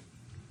heart.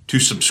 To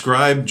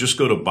subscribe, just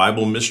go to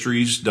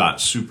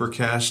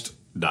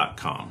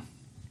BibleMysteries.supercast.com.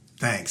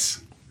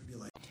 Thanks.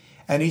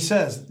 And he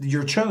says,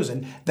 "You're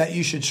chosen, that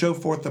you should show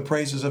forth the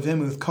praises of him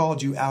who hath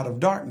called you out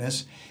of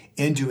darkness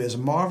into his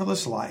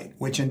marvelous light,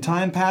 which in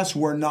time past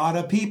were not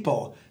a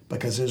people,"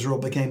 because Israel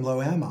became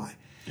Lo-Ammi,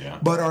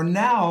 "but are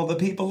now the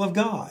people of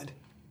God,"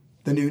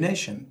 the new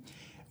nation,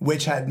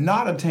 "which had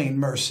not obtained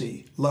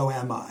mercy,"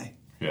 Lo-Ammi,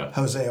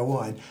 Hosea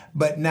 1,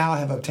 "but now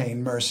have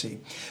obtained mercy."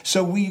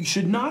 So we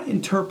should not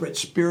interpret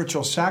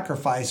spiritual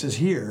sacrifices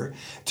here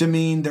to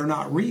mean they're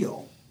not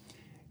real.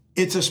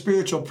 It's a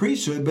spiritual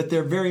priesthood, but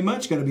they're very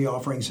much going to be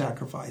offering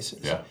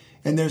sacrifices.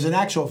 And there's an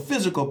actual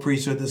physical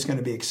priesthood that's going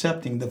to be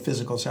accepting the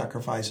physical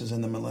sacrifices in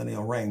the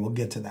millennial reign. We'll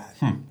get to that.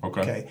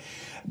 Okay.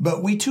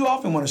 But we too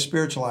often want to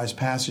spiritualize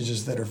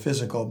passages that are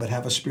physical but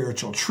have a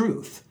spiritual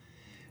truth.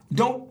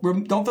 Don't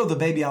throw the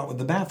baby out with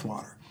the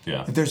bathwater.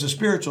 If there's a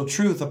spiritual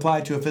truth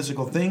applied to a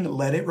physical thing,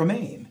 let it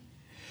remain.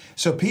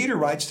 So Peter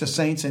writes to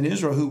saints in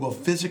Israel who will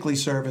physically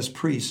serve as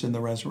priests in the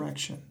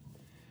resurrection.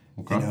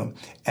 You know?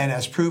 And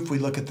as proof, we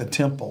look at the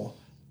temple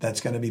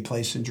that's going to be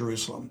placed in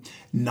Jerusalem.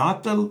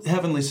 Not the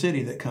heavenly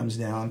city that comes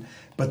down,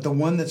 but the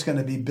one that's going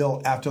to be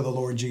built after the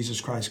Lord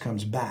Jesus Christ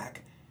comes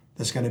back.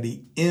 That's going to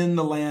be in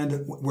the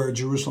land where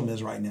Jerusalem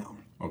is right now.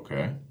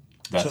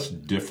 That's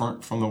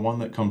different from the one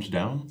that comes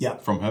down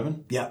from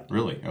heaven?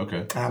 Really?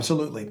 Okay.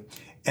 Absolutely.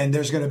 And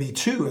there's going to be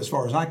two, as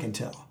far as I can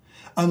tell,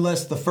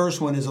 unless the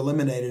first one is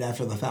eliminated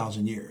after the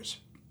 1,000 years.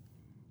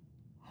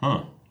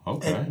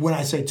 Okay. And when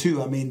I say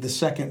two, I mean the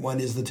second one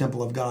is the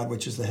temple of God,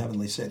 which is the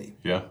heavenly city.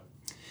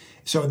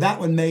 So that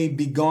one may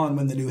be gone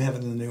when the new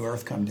heaven and the new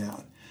earth come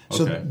down.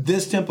 So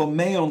this temple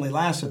may only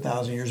last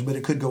 1,000 years, but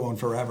it could go on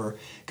forever.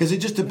 Because it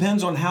just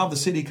depends on how the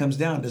city comes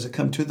down. Does it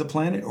come to the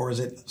planet, or is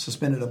it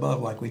suspended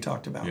above like we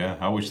talked about? I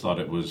always thought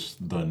it was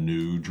the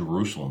new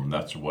Jerusalem.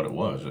 That's what it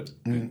was.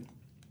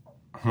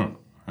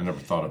 I never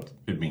thought of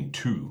it being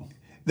two.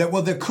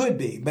 Well, there could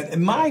be, but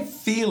my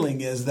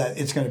feeling is that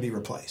it's going to be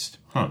replaced.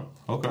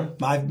 Okay.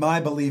 My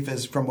belief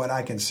is, from what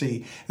I can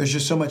see, there's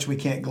just so much we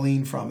can't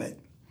glean from it.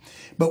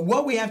 But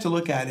what we have to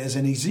look at is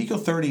in Ezekiel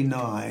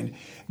 39,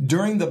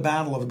 during the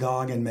battle of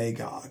Gog and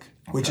Magog,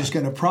 which is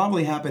going to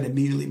probably happen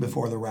immediately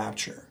before the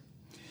rapture,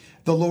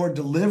 the Lord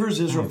delivers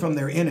Israel from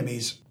their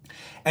enemies,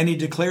 and he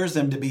declares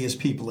them to be his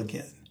people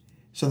again.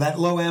 So that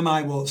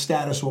Lo-Ammi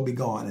status will be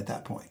gone at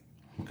that point.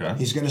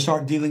 He's going to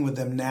start dealing with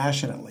them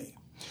nationally.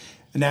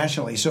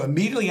 So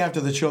immediately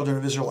after the children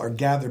of Israel are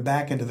gathered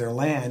back into their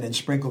land and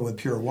sprinkled with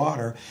pure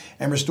water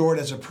and restored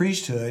as a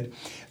priesthood,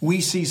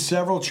 we see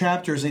several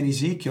chapters in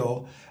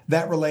Ezekiel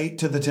that relate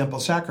to the temple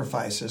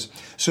sacrifices.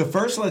 So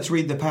first let's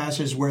read the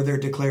passage where they're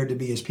declared to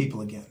be his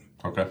people again.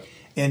 Okay.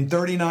 In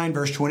 39,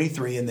 verse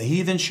 23, and the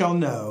heathen shall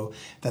know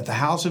that the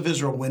house of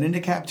Israel went into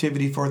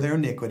captivity for their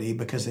iniquity,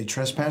 because they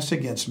trespassed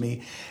against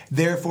me.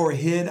 Therefore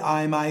hid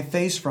I my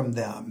face from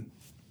them,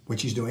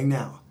 which he's doing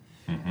now,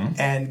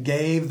 and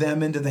gave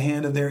them into the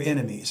hand of their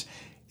enemies.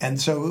 And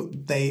so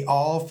they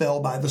all fell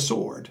by the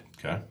sword.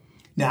 Okay.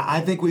 Now, I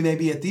think we may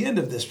be at the end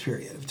of this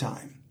period of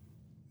time.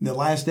 The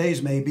last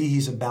days may be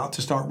he's about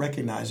to start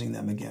recognizing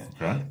them again.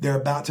 Okay. They're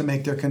about to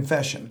make their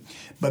confession.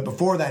 But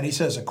before that, he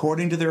says,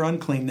 according to their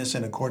uncleanness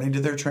and according to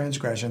their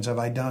transgressions have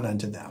I done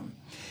unto them,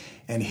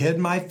 and hid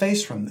my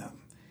face from them.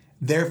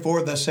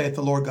 Therefore, thus saith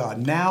the Lord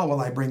God, now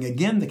will I bring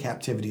again the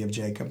captivity of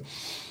Jacob,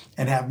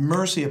 and have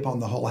mercy upon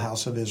the whole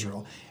house of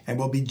Israel, and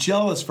will be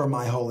jealous for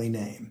my holy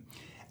name.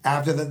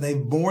 After that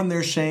they've borne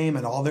their shame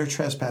and all their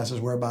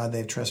trespasses whereby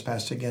they've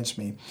trespassed against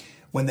me,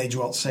 when they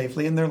dwelt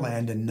safely in their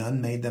land, and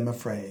none made them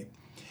afraid.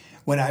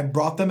 When I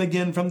brought them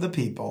again from the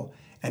people,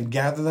 and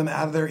gathered them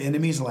out of their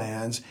enemies'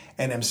 lands,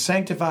 and am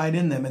sanctified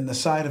in them in the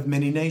sight of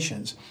many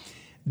nations,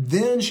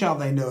 then shall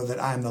they know that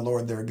I am the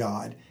Lord their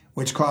God,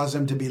 which caused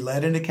them to be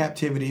led into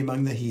captivity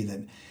among the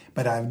heathen.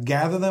 But I have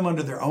gathered them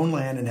unto their own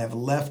land, and have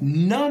left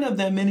none of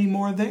them any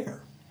more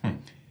there.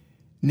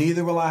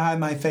 Neither will I hide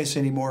my face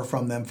any more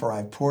from them, for I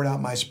have poured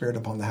out my spirit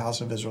upon the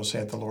house of Israel,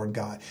 saith the Lord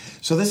God.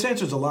 So this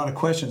answers a lot of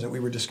questions that we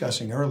were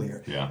discussing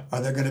earlier. Yeah.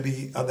 Are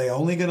they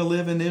only going to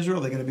live in Israel?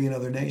 Are they going to be in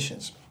other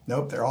nations?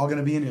 Nope, they're all going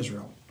to be in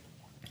Israel.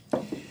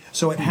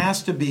 So it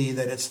has to be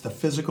that it's the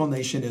physical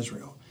nation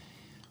Israel,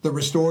 the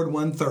restored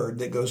 1/3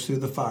 that goes through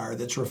the fire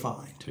that's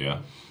refined. Yeah.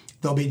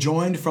 They'll be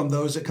joined from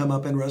those that come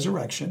up in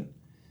resurrection,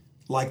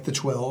 like the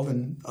 12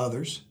 and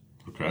others.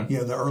 Okay.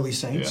 The early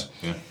saints.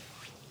 Yeah.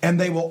 And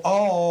they will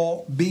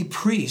all be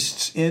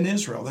priests in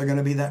Israel. They're going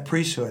to be that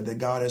priesthood that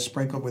God has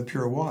sprinkled with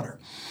pure water.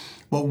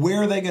 Well,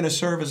 where are they going to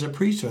serve as a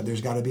priesthood? There's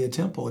got to be a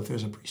temple if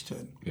there's a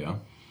priesthood. Yeah.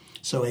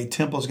 So a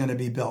temple is going to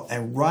be built.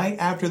 And right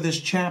after this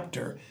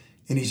chapter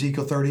in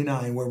Ezekiel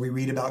 39, where we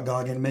read about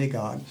Gog and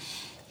Magog,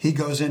 he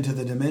goes into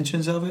the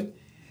dimensions of it.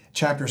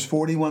 Chapters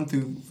 40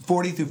 through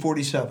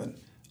 47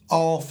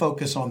 all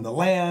focus on the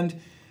land,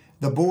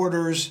 the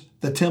borders,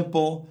 the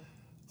temple,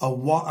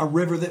 a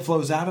river that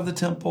flows out of the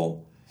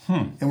temple.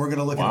 And we're going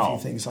to look at a few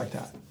things like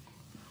that.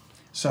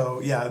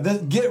 So,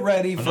 get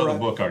ready for another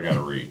book I got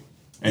to read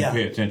and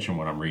pay attention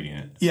when I'm reading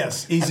it.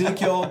 Yes,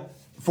 Ezekiel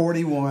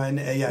 41.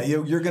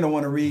 You're going to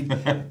want to read.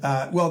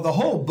 The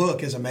whole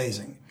book is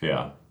amazing.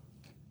 Yeah.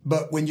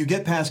 But when you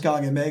get past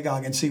Gog and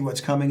Magog and see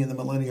what's coming in the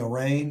millennial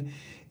reign,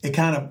 it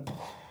kind of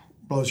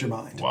blows your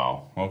mind.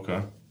 Wow.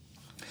 Okay.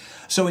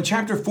 So in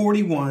chapter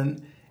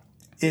 41,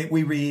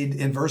 we read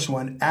in verse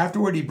 1,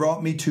 afterward he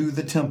brought me to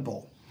the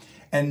temple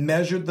and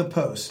measured the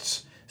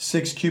posts,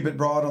 6 cubit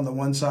broad on the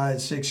one side,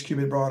 6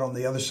 cubit broad on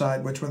the other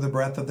side, which were the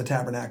breadth of the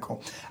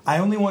tabernacle. I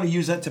only want to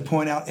use that to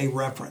point out a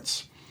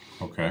reference.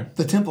 Okay.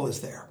 The temple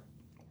is there.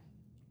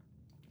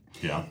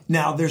 Yeah.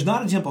 Now, there's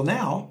not a temple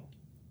now.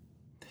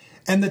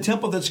 And the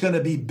temple that's going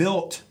to be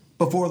built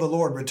before the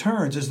Lord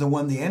returns is the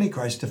one the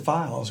Antichrist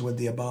defiles with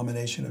the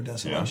abomination of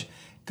desolation. Yeah.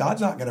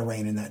 God's not going to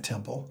reign in that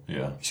temple.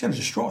 Yeah. He's going to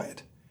destroy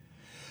it.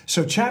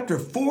 So chapter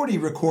 40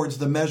 records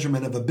the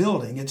measurement of a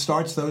building. It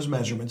starts those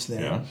measurements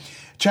there. Yeah.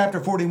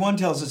 Chapter 41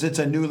 tells us it's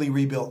a newly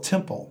rebuilt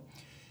temple.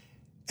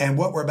 And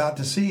what we're about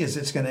to see is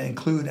it's going to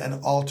include an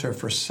altar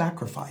for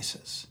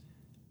sacrifices.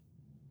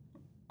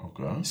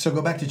 Okay. So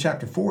go back to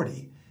chapter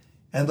 40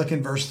 and look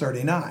in verse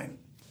 39.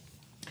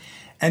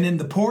 And in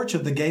the porch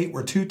of the gate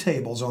were 2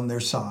 tables on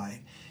their side,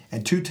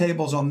 and 2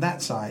 tables on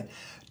that side,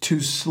 to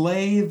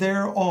slay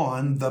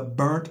thereon the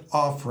burnt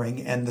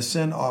offering and the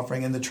sin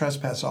offering and the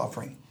trespass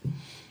offering.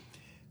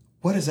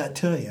 What does that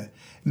tell you?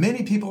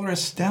 Many people are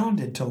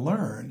astounded to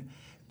learn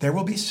there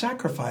will be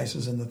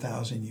sacrifices in the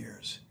 1,000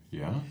 years.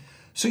 Yeah.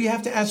 So you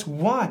have to ask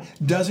why.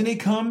 Doesn't he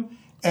come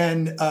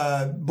and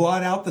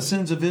blot out the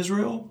sins of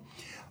Israel?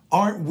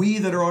 Aren't we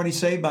that are already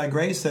saved by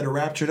grace, that are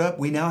raptured up,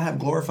 we now have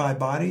glorified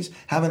bodies?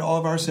 Haven't all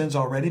of our sins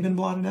already been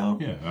blotted out?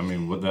 Yeah, I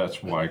mean,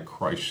 that's why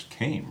Christ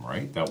came,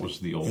 right? That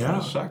was the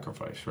ultimate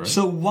sacrifice, right?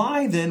 So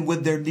why then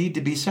would there need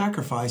to be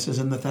sacrifices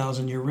in the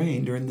 1,000-year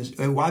reign during this?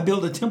 Why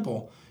build a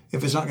temple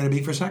if it's not going to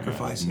be for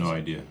sacrifices? No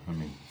idea.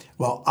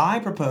 Well, I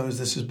propose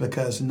this is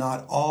because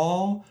not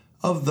all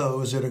of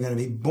those that are going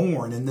to be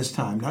born in this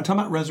time, not talking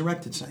about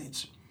resurrected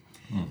saints,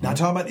 not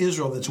talking about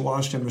Israel that's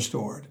washed and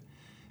restored,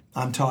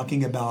 I'm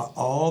talking about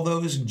all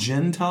those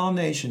Gentile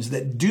nations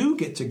that do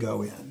get to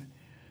go in,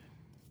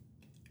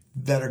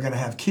 that are going to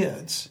have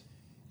kids,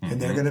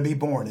 and they're going to be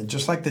born. And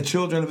just like the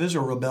children of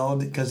Israel rebelled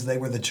because they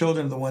were the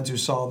children of the ones who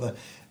saw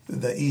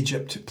the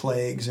Egypt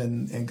plagues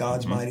and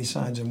God's mighty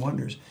signs and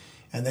wonders,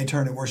 and they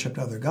turned and worshipped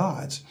other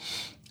gods,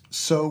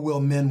 so will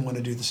men want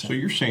to do the same. So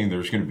you're saying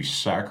there's going to be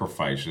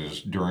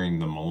sacrifices during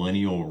the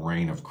millennial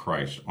reign of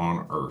Christ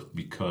on earth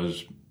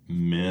because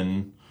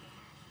men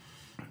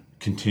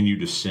continue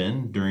to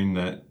sin during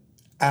that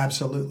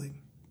Absolutely.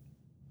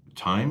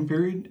 time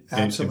period?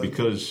 Absolutely. And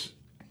because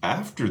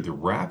after the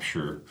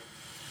rapture,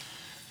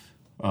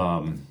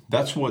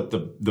 That's what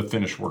the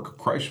finished work of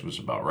Christ was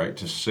about, right?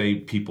 To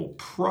save people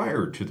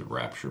prior to the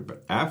rapture.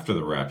 But after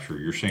the rapture,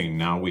 you're saying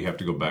now we have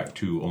to go back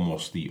to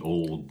almost the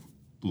old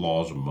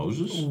laws of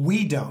Moses?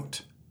 We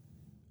don't.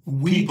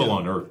 People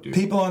on earth do.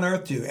 People on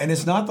earth do. And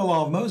it's not the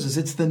law of Moses.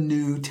 It's the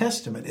New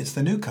Testament. It's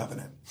the New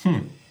Covenant.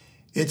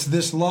 It's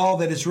this law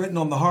that is written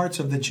on the hearts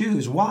of the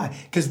Jews. Why?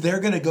 Because they're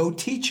going to go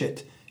teach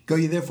it. Go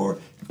ye therefore,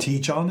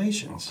 teach all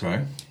nations.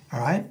 Okay. All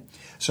right?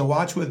 So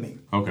watch with me.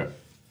 Okay.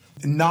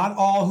 Not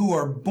all who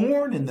are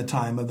born in the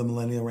time of the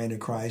millennial reign of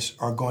Christ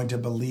are going to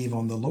believe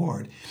on the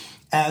Lord.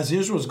 As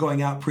Israel's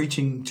going out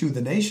preaching to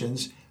the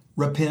nations,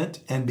 repent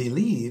and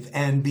believe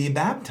and be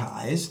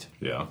baptized.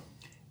 Yeah.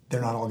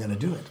 They're not all going to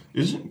do it.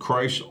 Isn't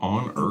Christ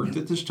on earth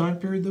at this time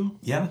period, though?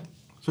 Yeah.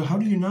 So how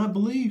do you not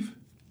believe?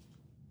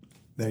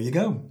 There you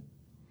go.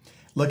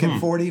 Look at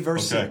 40,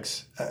 verse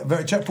 6.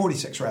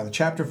 46, rather.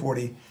 Chapter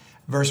 40,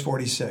 verse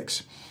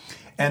 46.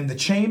 And the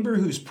chamber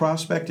whose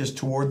prospect is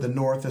toward the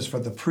north is for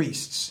the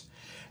priests,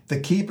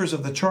 the keepers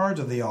of the charge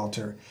of the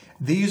altar.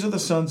 These are the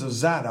sons of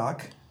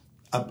Zadok,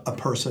 a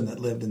person that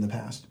lived in the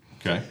past.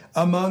 Okay.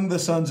 Among the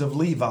sons of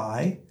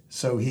Levi,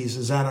 so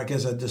Zadok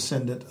is a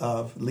descendant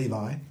of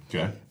Levi,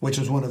 which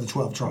was one of the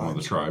 12 tribes. One of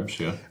the tribes,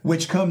 yeah.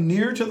 Which come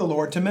near to the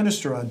Lord to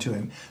minister unto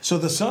him. So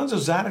the sons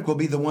of Zadok will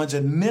be the ones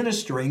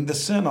administering the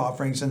sin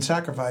offerings and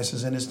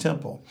sacrifices in his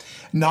temple.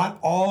 Not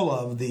all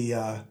of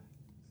the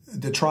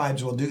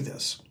tribes will do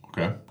this.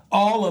 Okay.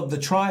 All of the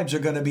tribes are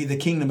going to be the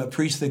kingdom of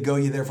priests that go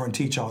ye therefore and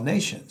teach all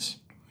nations.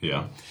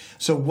 Yeah.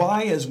 So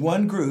why is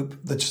one group,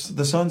 the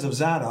sons of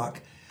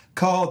Zadok,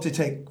 called to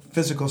take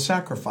physical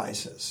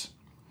sacrifices?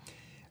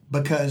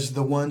 Because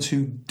the ones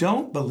who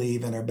don't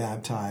believe and are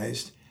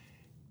baptized,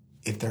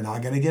 if they're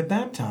not going to get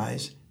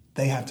baptized,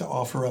 they have to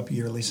offer up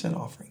yearly sin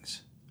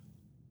offerings.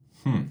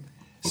 Okay.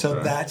 So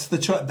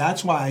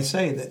that's why I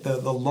say that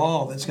the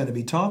law that's going to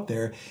be taught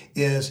there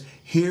is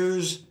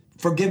here's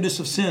forgiveness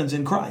of sins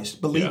in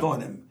Christ. Believe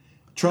on him.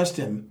 Trust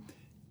him.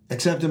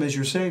 Accept him as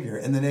your Savior.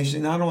 And the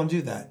nation, no, I don't want to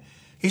do that.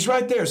 He's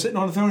right there sitting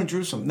on the throne in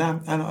Jerusalem. No,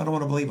 I don't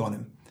want to believe on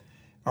him.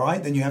 All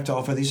right, then you have to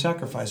offer these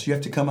sacrifices. You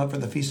have to come up for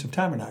the Feast of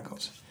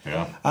Tabernacles.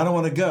 Yeah. I don't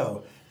want to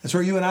go. That's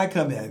where you and I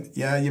come in.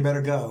 Yeah, you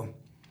better go.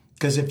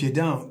 Because if you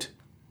don't,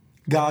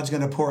 God's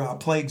going to pour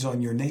out plagues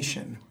on your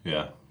nation.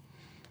 Yeah.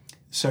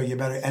 So you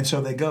better, and so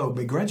they go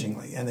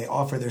begrudgingly and they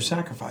offer their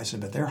sacrifices,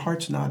 but their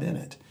heart's not in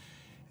it.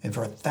 And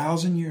for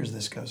 1,000 years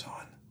this goes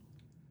on.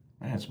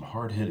 Man, some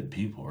hard-headed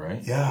people,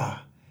 right? Yeah.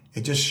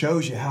 It just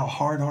shows you how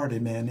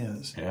hard-hearted man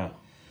is. Yeah.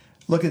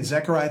 Look at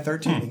Zechariah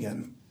 13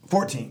 again.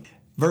 14.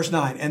 Verse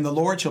 9. And the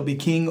Lord shall be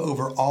king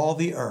over all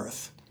the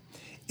earth.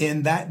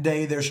 In that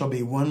day there shall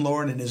be one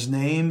Lord, and his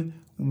name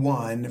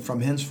one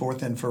from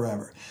henceforth and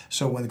forever.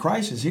 So when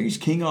Christ is here, he's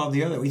king of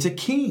the other. He's a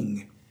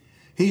king.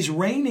 He's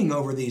reigning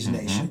over these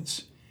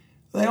nations.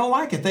 They don't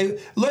like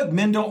it. Look,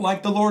 men don't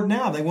like the Lord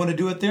now. They want to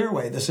do it their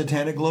way. The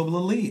satanic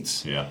global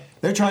elites. Yeah.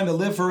 They're trying to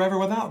live forever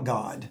without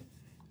God.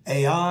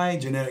 AI,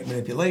 genetic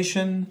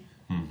manipulation,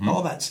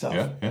 all that stuff.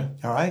 Yeah.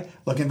 All right?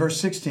 Look in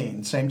verse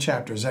 16, same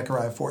chapter,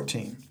 Zechariah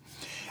 14.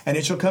 And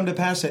it shall come to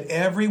pass that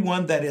every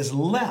one that is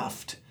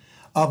left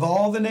of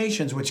all the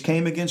nations which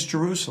came against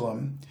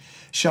Jerusalem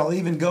shall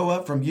even go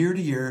up from year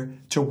to year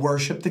to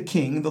worship the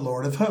King, the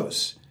Lord of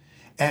hosts,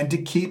 and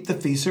to keep the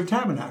Feast of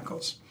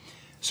Tabernacles.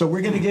 So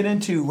we're going to get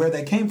into where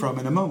they came from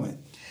in a moment.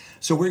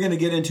 So we're going to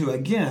get into,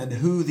 again,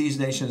 who these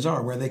nations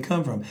are, where they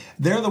come from.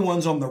 They're the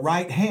ones on the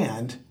right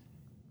hand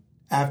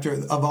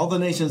of all the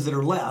nations that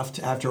are left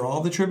after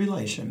all the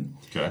tribulation.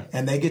 Okay.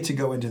 And they get to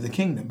go into the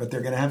kingdom. But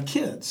they're going to have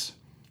kids.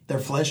 They're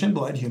flesh and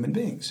blood human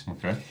beings.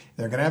 Okay.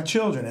 They're going to have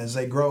children. As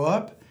they grow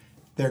up,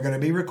 they're going to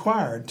be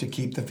required to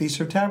keep the Feast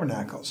of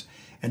Tabernacles.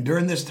 And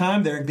during this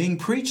time, they're being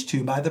preached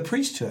to by the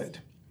priesthood.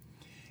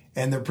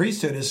 And the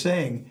priesthood is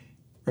saying,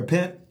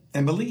 repent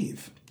and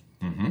believe.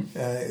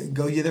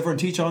 Go ye therefore and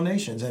teach all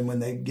nations. And when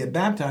they get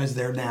baptized,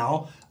 they're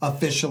now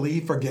officially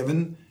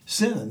forgiven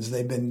sins.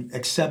 They've been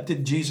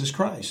accepted Jesus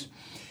Christ.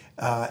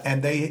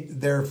 And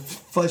they're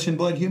flesh and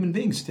blood human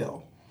beings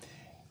still.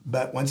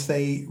 But once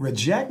they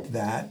reject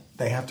that,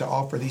 they have to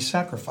offer these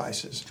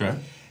sacrifices. Okay.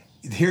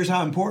 Here's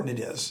how important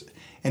it is.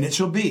 And it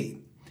shall be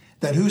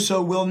that whoso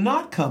will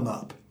not come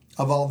up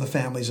of all the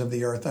families of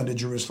the earth unto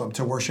Jerusalem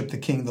to worship the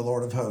King, the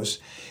Lord of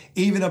hosts,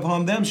 even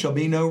upon them shall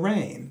be no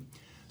rain.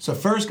 So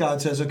first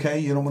God says, okay,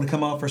 you don't want to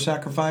come offer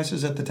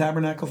sacrifices at the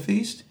tabernacle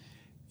feast?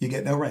 You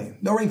get no rain.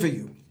 No rain for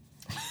you.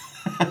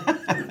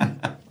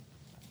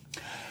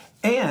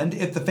 And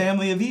if the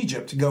family of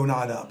Egypt go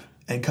not up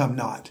and come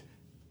not,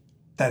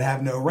 that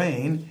have no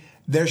rain,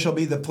 there shall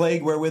be the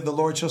plague wherewith the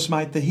Lord shall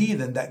smite the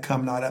heathen that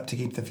come not up to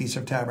keep the Feast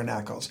of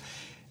Tabernacles.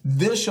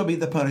 This shall be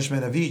the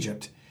punishment of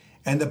Egypt,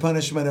 and the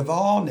punishment of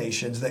all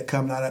nations that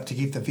come not up to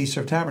keep the Feast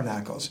of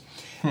Tabernacles.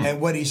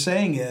 And what he's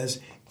saying is,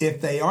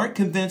 if they aren't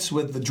convinced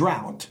with the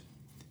drought,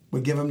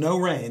 we give them no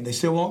rain, they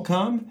still won't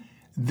come,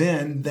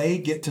 then they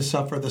get to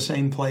suffer the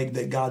same plague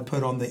that God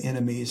put on the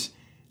enemies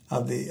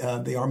of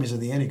the armies of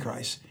the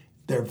Antichrist.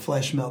 Their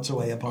flesh melts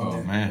away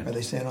upon where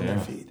they stand on their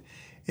feet.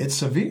 It's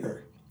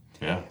severe.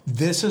 Yeah.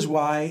 This is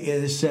why it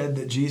is said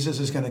that Jesus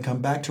is going to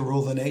come back to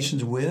rule the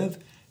nations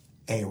with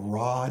a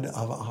rod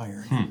of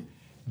iron.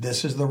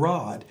 This is the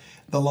rod.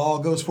 The law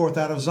goes forth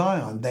out of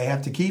Zion. They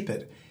have to keep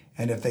it.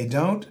 And if they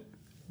don't,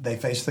 they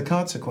face the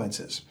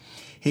consequences.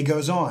 He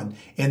goes on,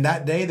 in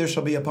that day there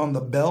shall be upon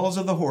the bells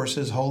of the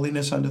horses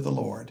holiness unto the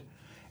Lord.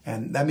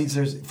 And that means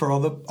there's, for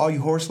all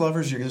you horse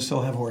lovers, you're going to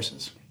still have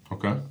horses.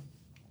 Okay.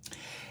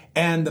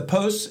 And the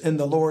posts in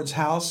the Lord's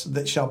house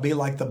that shall be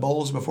like the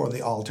bowls before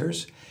the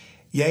altars.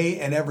 Yea,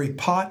 and every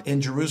pot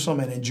in Jerusalem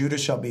and in Judah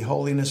shall be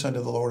holiness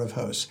unto the Lord of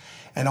hosts.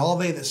 And all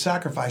they that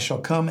sacrifice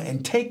shall come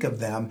and take of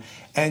them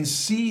and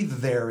seethe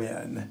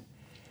therein.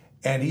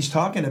 And he's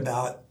talking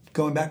about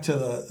going back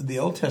to the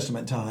Old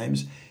Testament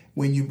times,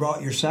 when you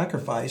brought your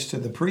sacrifice to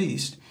the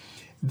priest,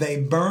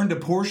 they burned a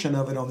portion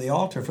of it on the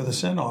altar for the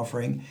sin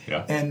offering,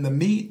 and the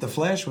meat, the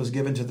flesh, was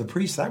given to the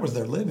priest. That was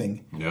their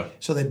living. Yeah.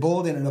 So they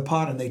boiled it in a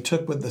pot, and they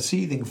took with the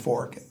seething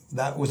fork.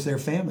 That was their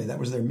family. That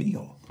was their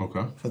meal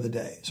for the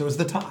day. So it was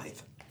the tithe.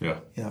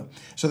 Yeah.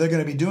 So they're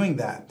going to be doing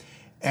that.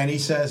 And he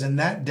says, in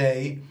that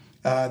day,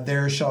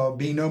 there shall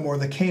be no more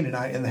the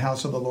Canaanite in the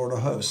house of the Lord of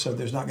hosts. So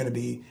there's not going to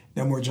be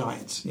no more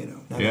giants,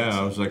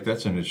 I was like,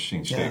 that's an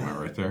interesting statement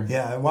right there.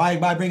 Yeah,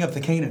 why bring up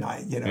the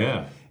Canaanite,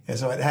 Yeah. And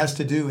so it has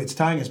to do, it's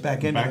tying us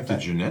back into Back to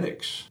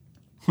genetics.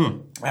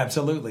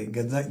 Absolutely.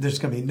 There's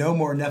going to be no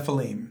more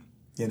Nephilim,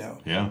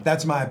 Yeah.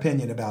 That's my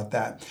opinion about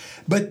that.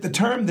 But the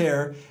term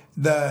there,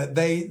 all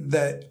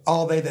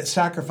they that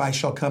sacrifice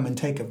shall come and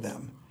take of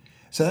them.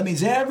 So that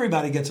means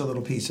everybody gets a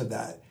little piece of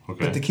that.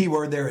 Okay. But the key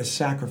word there is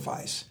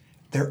sacrifice.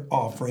 They're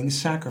offering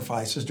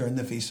sacrifices during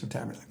the Feast of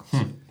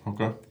Tabernacles.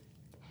 Okay.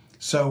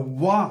 So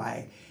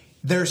why?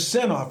 There's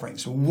sin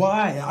offerings.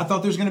 Why? I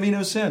thought there was going to be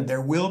no sin. There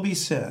will be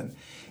sin.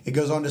 It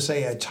goes on to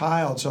say a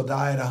child shall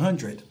die at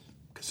 100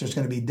 because there's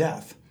going to be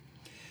death.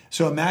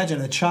 So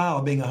imagine a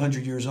child being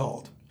 100 years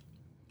old.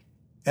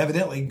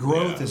 Evidently,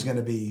 growth is going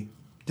to be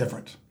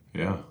different.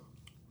 Yeah.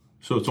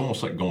 So it's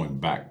almost like going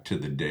back to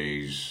the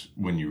days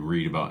when you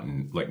read about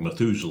like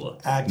Methuselah,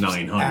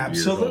 900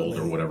 years old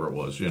or whatever it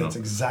was. That's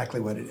exactly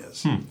what it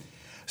is.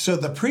 So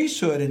the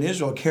priesthood in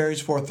Israel carries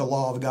forth the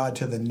law of God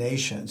to the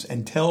nations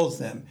and tells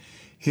them,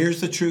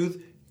 here's the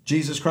truth,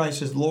 Jesus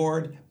Christ is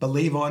Lord,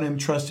 believe on him,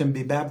 trust him,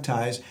 be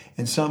baptized.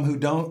 And some who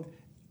don't,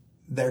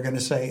 they're going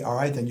to say, all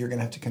right, then you're going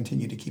to have to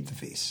continue to keep the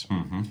feasts. You're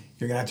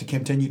going to have to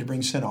continue to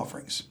bring sin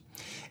offerings.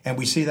 And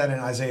we see that in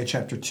Isaiah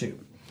chapter 2.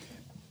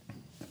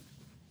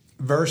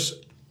 Verse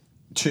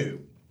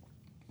 2.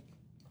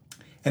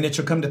 And it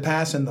shall come to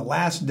pass in the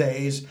last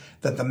days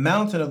that the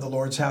mountain of the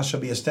Lord's house shall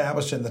be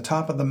established in the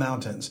top of the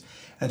mountains,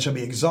 and shall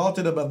be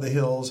exalted above the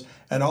hills,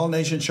 and all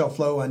nations shall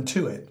flow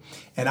unto it.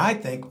 And I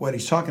think what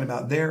he's talking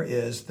about there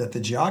is that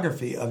the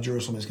geography of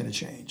Jerusalem is going to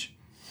change.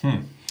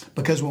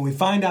 Because when we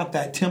find out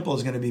that temple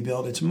is going to be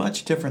built, it's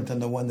much different than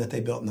the one that they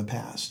built in the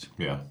past.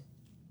 Yeah.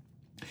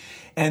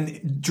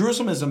 And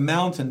Jerusalem is a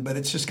mountain, but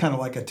it's just kind of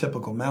like a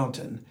typical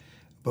mountain.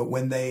 But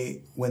when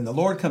the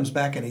Lord comes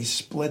back and he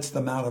splits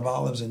the Mount of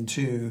Olives in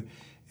two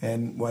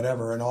and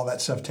whatever, and all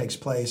that stuff takes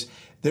place,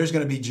 there's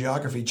going to be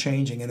geography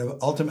changing. And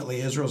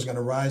ultimately Israel is going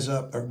to rise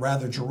up, or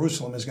rather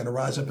Jerusalem is going to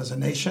rise up as a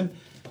nation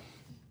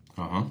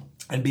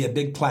and be a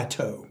big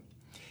plateau.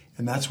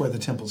 And that's where the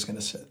temple is going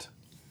to sit.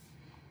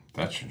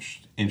 That's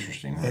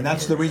interesting. And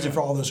that's the reason for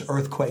all those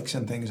earthquakes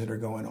and things that are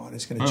going on.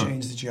 It's going to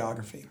change the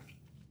geography.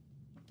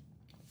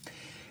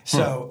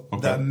 So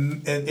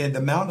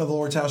the mountain of the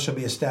Lord's house shall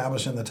be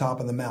established in the top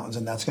of the mountains,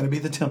 and that's going to be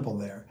the temple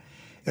there.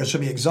 It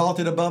shall be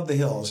exalted above the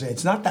hills.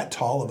 It's not that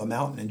tall of a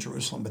mountain in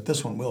Jerusalem, but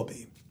this one will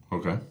be.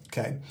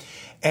 Okay.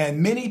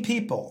 And many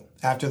people,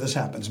 after this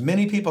happens,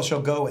 many people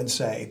shall go and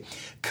say,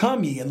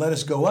 come ye, and let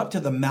us go up to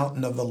the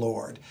mountain of the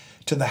Lord,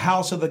 to the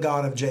house of the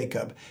God of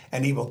Jacob,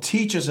 and he will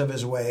teach us of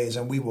his ways,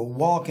 and we will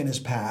walk in his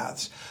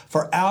paths.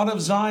 For out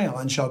of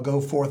Zion shall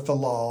go forth the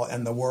law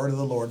and the word of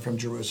the Lord from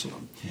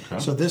Jerusalem.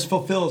 So this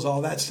fulfills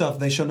all that stuff.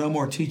 They shall no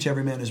more teach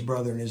every man his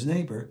brother and his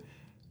neighbor,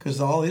 because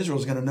all Israel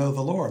is going to know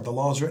the Lord. The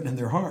law is written in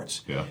their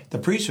hearts. The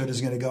priesthood is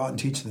going to go out and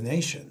teach the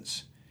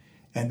nations.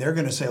 And they're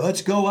going to say,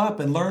 let's go up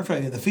and learn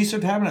from you. The Feast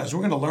of Tabernacles, we're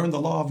going to learn the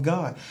law of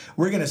God.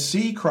 We're going to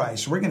see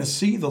Christ. We're going to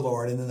see the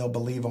Lord, and then they'll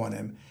believe on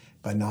him.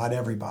 But not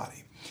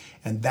everybody.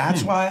 And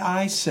that's why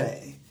I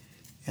say,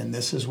 and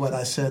this is what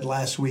I said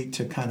last week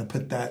to kind of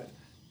put that,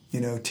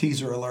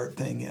 teaser alert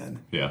thing in,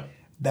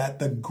 that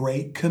the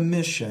Great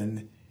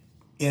Commission,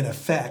 in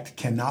effect,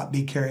 cannot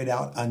be carried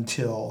out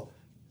until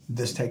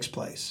this takes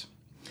place.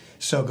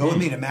 So go with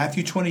me to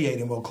Matthew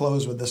 28, and we'll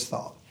close with this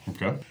thought.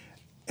 Okay.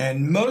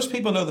 And most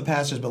people know the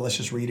passage, but let's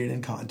just read it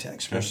in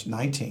context. Verse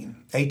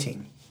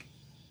 18.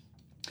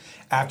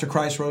 After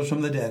Christ rose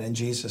from the dead, and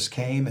Jesus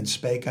came and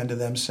spake unto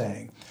them,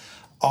 saying,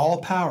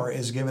 all power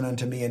is given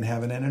unto me in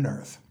heaven and in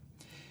earth.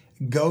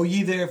 Go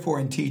ye therefore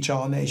and teach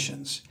all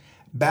nations,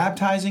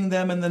 baptizing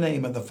them in the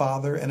name of the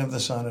Father and of the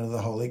Son and of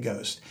the Holy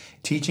Ghost,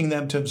 teaching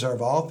them to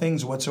observe all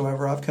things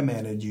whatsoever I've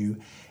commanded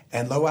you.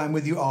 And lo, I'm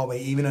with you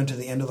always, even unto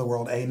the end of the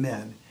world.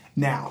 Amen.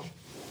 Now,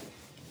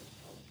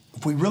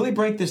 if we really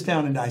break this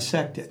down and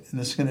dissect it, and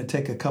this is going to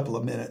take a couple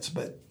of minutes,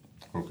 but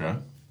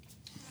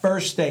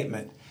First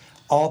statement,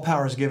 all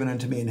power is given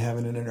unto me in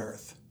heaven and in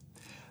earth.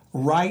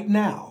 Right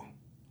now,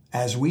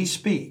 as we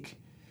speak,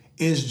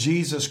 is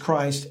Jesus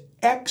Christ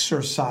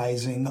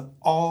exercising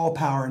all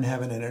power in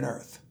heaven and in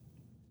earth?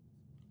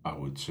 I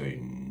would say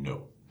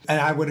no. And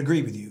I would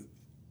agree with you.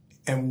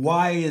 And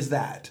why is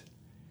that?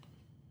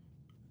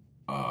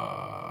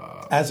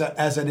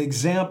 As an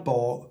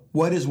example,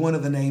 what is one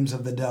of the names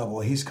of the devil?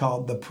 He's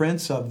called the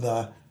Prince of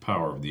the...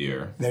 Power of the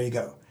air. There you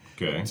go.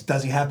 Okay.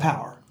 Does he have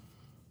power?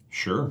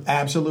 Sure.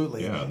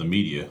 Absolutely. Yeah, the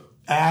media.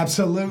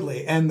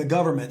 Absolutely. And the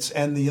governments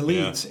and the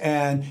elites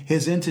and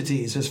his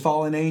entities, his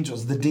fallen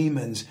angels, the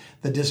demons,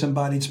 the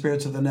disembodied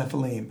spirits of the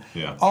Nephilim.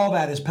 Yeah. All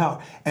that is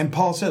power. And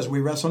Paul says, we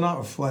wrestle not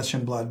with flesh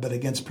and blood, but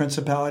against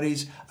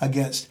principalities,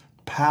 against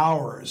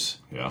powers,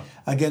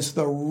 against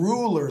the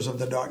rulers of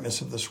the darkness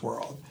of this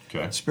world,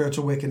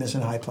 spiritual wickedness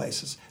in high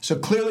places. So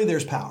clearly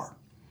there's power.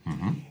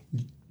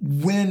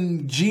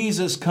 When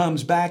Jesus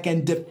comes back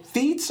and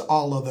defeats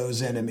all of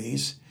those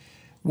enemies,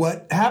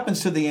 what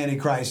happens to the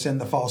Antichrist and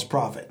the false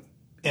prophet?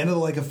 Into the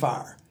lake of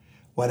fire.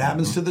 What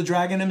happens to the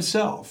dragon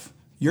himself?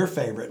 Your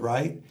favorite,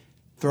 right?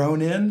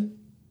 Thrown in,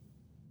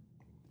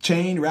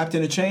 chained, wrapped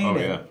in a chain. Oh,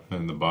 yeah,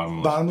 in the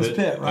bottomless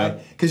pit, right?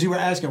 Because you were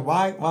asking,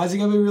 why is he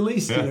going to be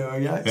released?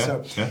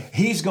 So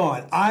he's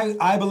gone.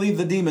 I believe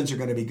the demons are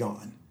going to be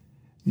gone.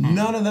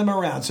 None of them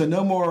around. So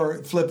no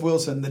more Flip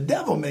Wilson, the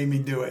devil made me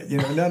do it.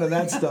 None of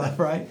that stuff,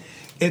 right?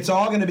 It's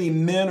all going to be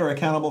men are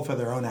accountable for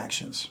their own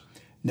actions.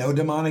 No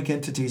demonic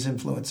entities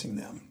influencing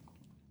them.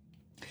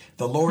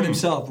 The Lord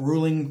himself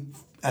ruling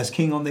as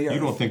king on the earth. You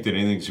don't think that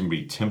anything's going to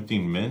be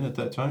tempting men at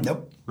that time?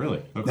 Nope.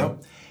 Really? Okay.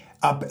 Nope.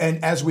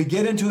 And as we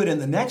get into it in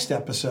the next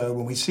episode,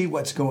 when we see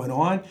what's going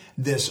on,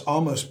 this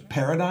almost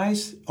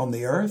paradise on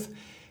the earth,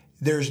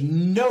 there's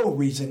no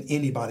reason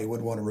anybody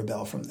would want to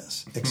rebel from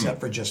this, except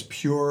for just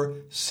pure,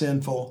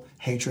 sinful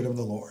hatred of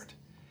the Lord.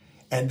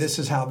 And this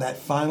is how that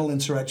final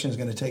insurrection is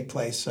going to take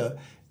place, so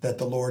that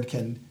the Lord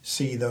can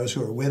see those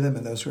who are with him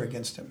and those who are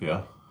against him.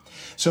 Yeah.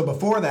 So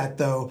before that,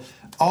 though,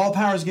 all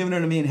power is given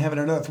unto me in heaven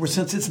and earth. Where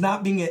since it's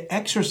not being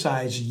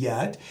exercised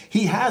yet,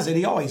 he has it.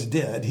 He always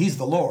did. He's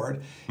the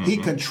Lord. He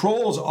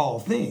controls all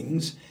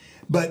things.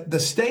 But the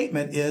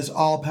statement is,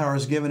 all power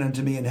is given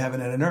unto me in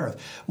heaven and in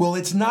earth. Well,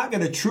 it's not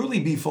going to truly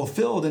be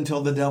fulfilled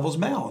until the devil's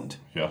bound.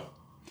 Yeah.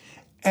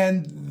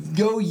 And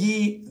go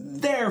ye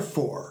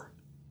therefore.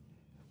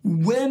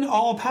 When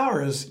all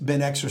power has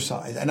been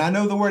exercised, and I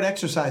know the word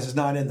exercise is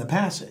not in the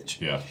passage,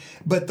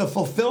 but the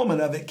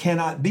fulfillment of it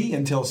cannot be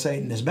until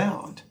Satan is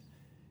bound,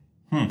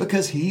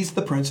 because he's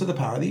the prince of the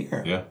power of the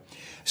air. Yeah.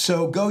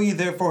 So go ye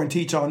therefore and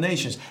teach all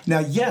nations. Now,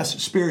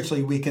 yes,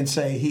 spiritually we can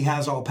say he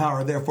has all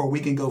power, therefore we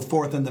can go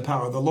forth in the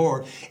power of the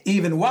Lord,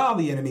 even while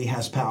the enemy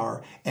has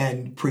power,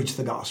 and preach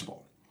the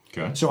gospel.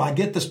 Okay. So I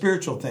get the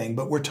spiritual thing,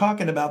 but we're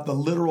talking about the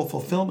literal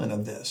fulfillment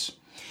of this.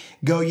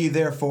 Go ye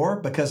therefore,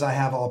 because I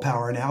have all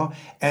power now,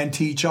 and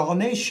teach all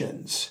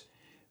nations,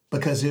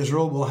 because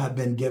Israel will have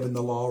been given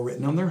the law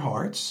written on their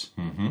hearts,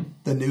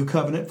 the new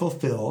covenant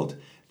fulfilled,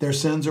 their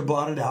sins are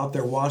blotted out,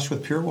 they're washed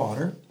with pure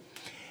water,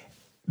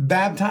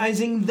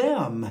 baptizing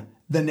them,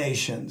 the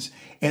nations,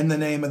 in the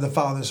name of the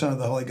Father, the Son,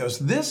 and the Holy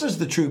Ghost. This is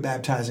the true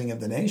baptizing of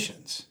the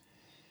nations.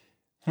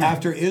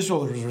 After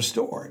Israel is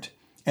restored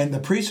and the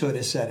priesthood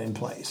is set in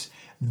place,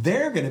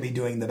 they're going to be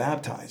doing the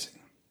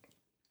baptizing.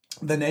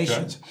 The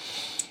nations. Okay.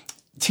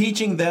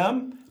 Teaching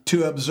them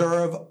to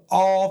observe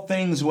all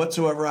things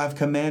whatsoever I've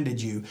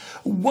commanded you.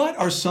 What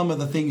are some of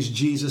the things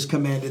Jesus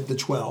commanded the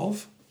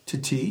 12 to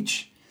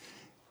teach?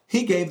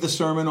 He gave the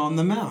Sermon on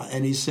the Mount,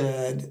 and he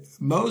said,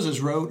 Moses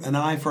wrote an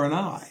eye for an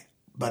eye.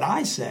 But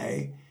I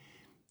say,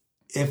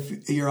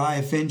 if your eye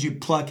offends you,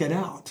 pluck it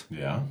out.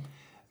 Yeah.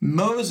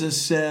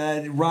 Moses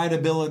said, write a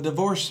bill of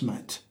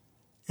divorcement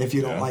if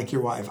you don't like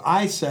your wife.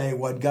 I say,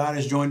 what God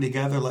has joined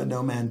together, let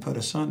no man put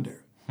asunder.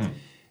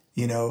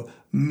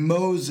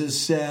 Moses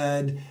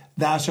said,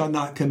 thou shalt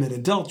not commit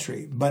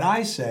adultery. But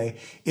I say,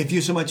 if you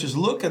so much as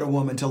look at a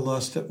woman to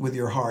lust with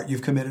your heart,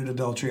 you've committed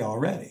adultery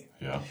already.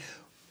 Yeah.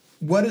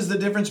 What is the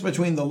difference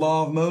between the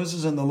law of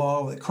Moses and the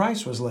law that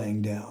Christ was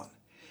laying down?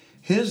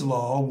 His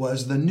law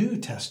was the New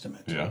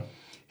Testament. Yeah.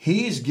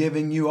 He's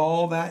giving you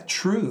all that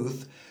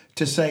truth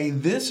to say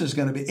this is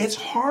going to be, it's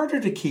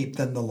harder to keep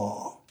than the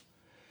law.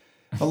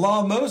 The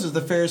law of Moses, the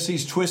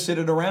Pharisees twisted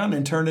it around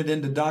and turned it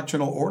into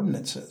doctrinal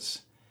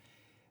ordinances.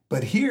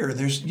 But here,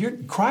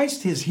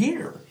 Christ is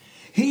here.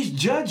 He's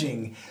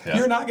judging. Yeah.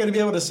 You're not going to be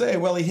able to say,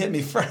 well, he hit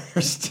me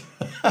first,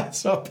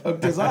 so I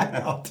poked his eye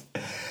out.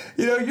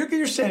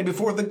 You're standing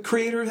before the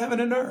creator of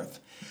heaven and earth.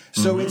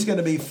 So it's going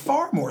to be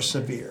far more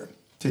severe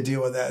to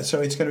deal with that.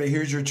 So it's going to be,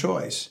 here's your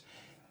choice.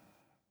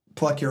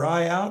 Pluck your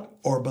eye out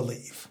or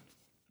believe.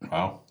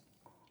 Wow.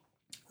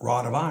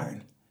 Rod of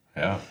iron.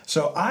 Yeah.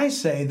 So I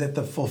say that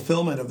the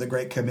fulfillment of the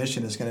Great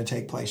Commission is going to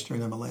take place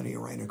during the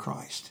millennial reign of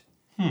Christ.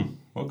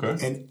 Okay.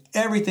 And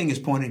everything is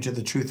pointing to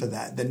the truth of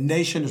that. The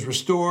nation is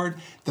restored.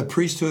 The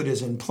priesthood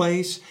is in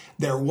place.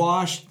 They're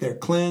washed. They're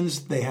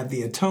cleansed. They have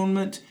the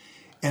atonement.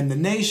 And the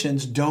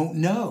nations don't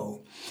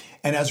know.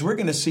 And as we're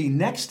going to see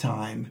next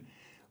time,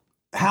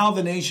 how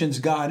the nations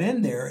got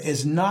in there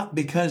is not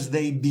because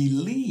they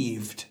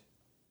believed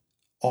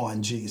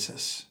on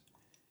Jesus.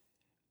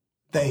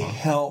 They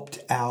helped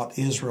out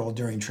Israel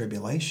during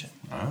tribulation.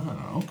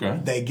 Okay.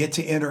 They get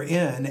to enter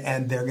in,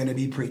 and they're going to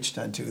be preached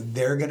unto.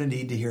 They're going to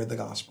need to hear the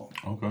gospel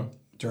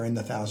during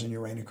the 1,000-year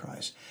reign of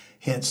Christ.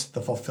 Hence,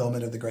 the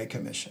fulfillment of the Great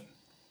Commission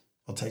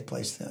will take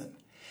place then.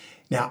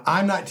 Now,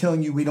 I'm not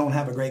telling you we don't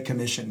have a Great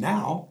Commission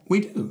now.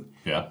 We do.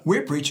 Yeah.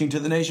 We're preaching to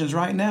the nations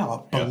right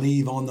now.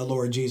 Believe on the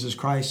Lord Jesus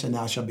Christ, and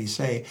thou shalt be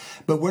saved.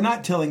 But we're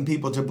not telling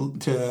people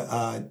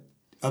to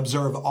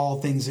observe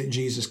all things that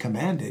Jesus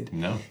commanded.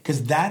 No.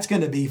 Because that's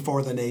going to be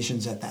for the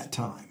nations at that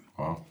time.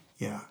 Wow.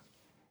 Yeah.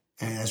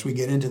 And as we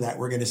get into that,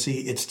 we're going to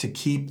see it's to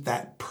keep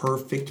that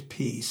perfect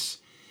peace.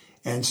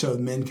 And so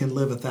men can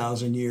live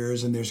 1,000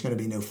 years, and there's going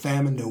to be no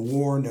famine, no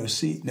war, no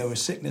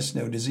sickness,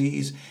 no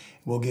disease.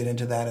 We'll get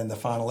into that in the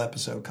final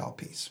episode called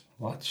Peace.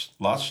 Lots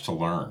to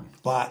learn.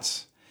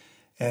 Lots.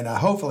 And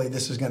hopefully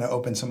this is going to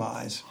open some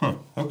eyes.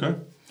 Okay.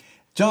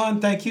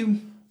 John, thank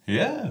you.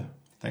 Yeah.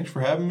 Thanks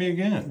for having me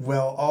again.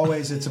 Well,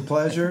 always it's a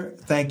pleasure.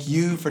 Thank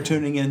you for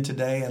tuning in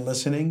today and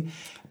listening.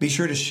 Be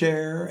sure to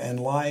share and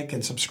like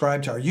and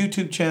subscribe to our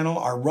YouTube channel,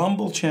 our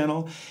Rumble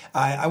channel.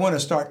 I want to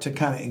start to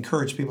kind of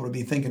encourage people to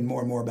be thinking more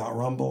and more about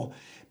Rumble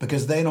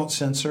because they don't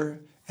censor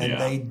and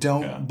they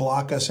don't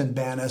block us and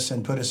ban us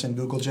and put us in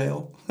Google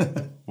jail.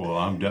 Well,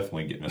 I'm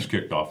definitely getting us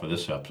kicked off of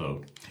this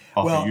episode.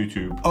 Off of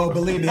YouTube. Oh,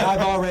 believe me,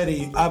 I've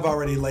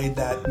already laid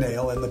that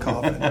nail in the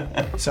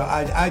coffin. So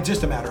I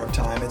just a matter of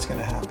time. It's going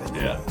to happen.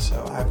 Yeah.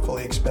 So I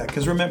fully expect.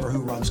 Because remember who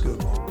runs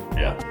Google?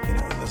 Yeah. You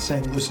know, the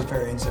same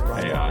Luciferians that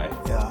run AI.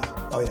 Yeah.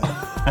 Oh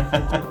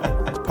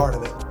yeah. Part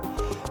of it.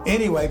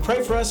 Anyway,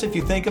 pray for us if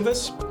you think of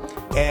us.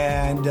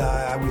 And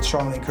I would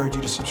strongly encourage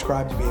you to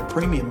subscribe to be a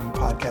premium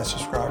podcast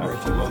subscriber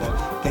if you want to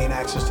gain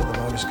access to the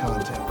bonus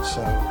content.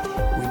 So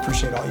we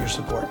appreciate all your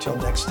support. Till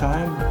next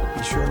time,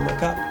 be sure to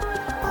look up.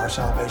 Our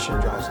salvation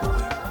draws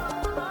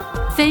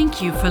nigh.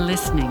 Thank you for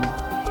listening.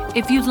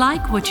 If you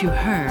like what you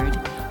heard,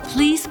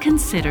 please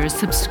consider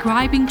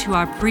subscribing to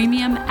our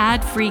premium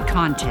ad-free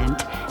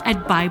content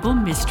at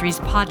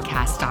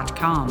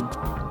BibleMysteriesPodcast.com.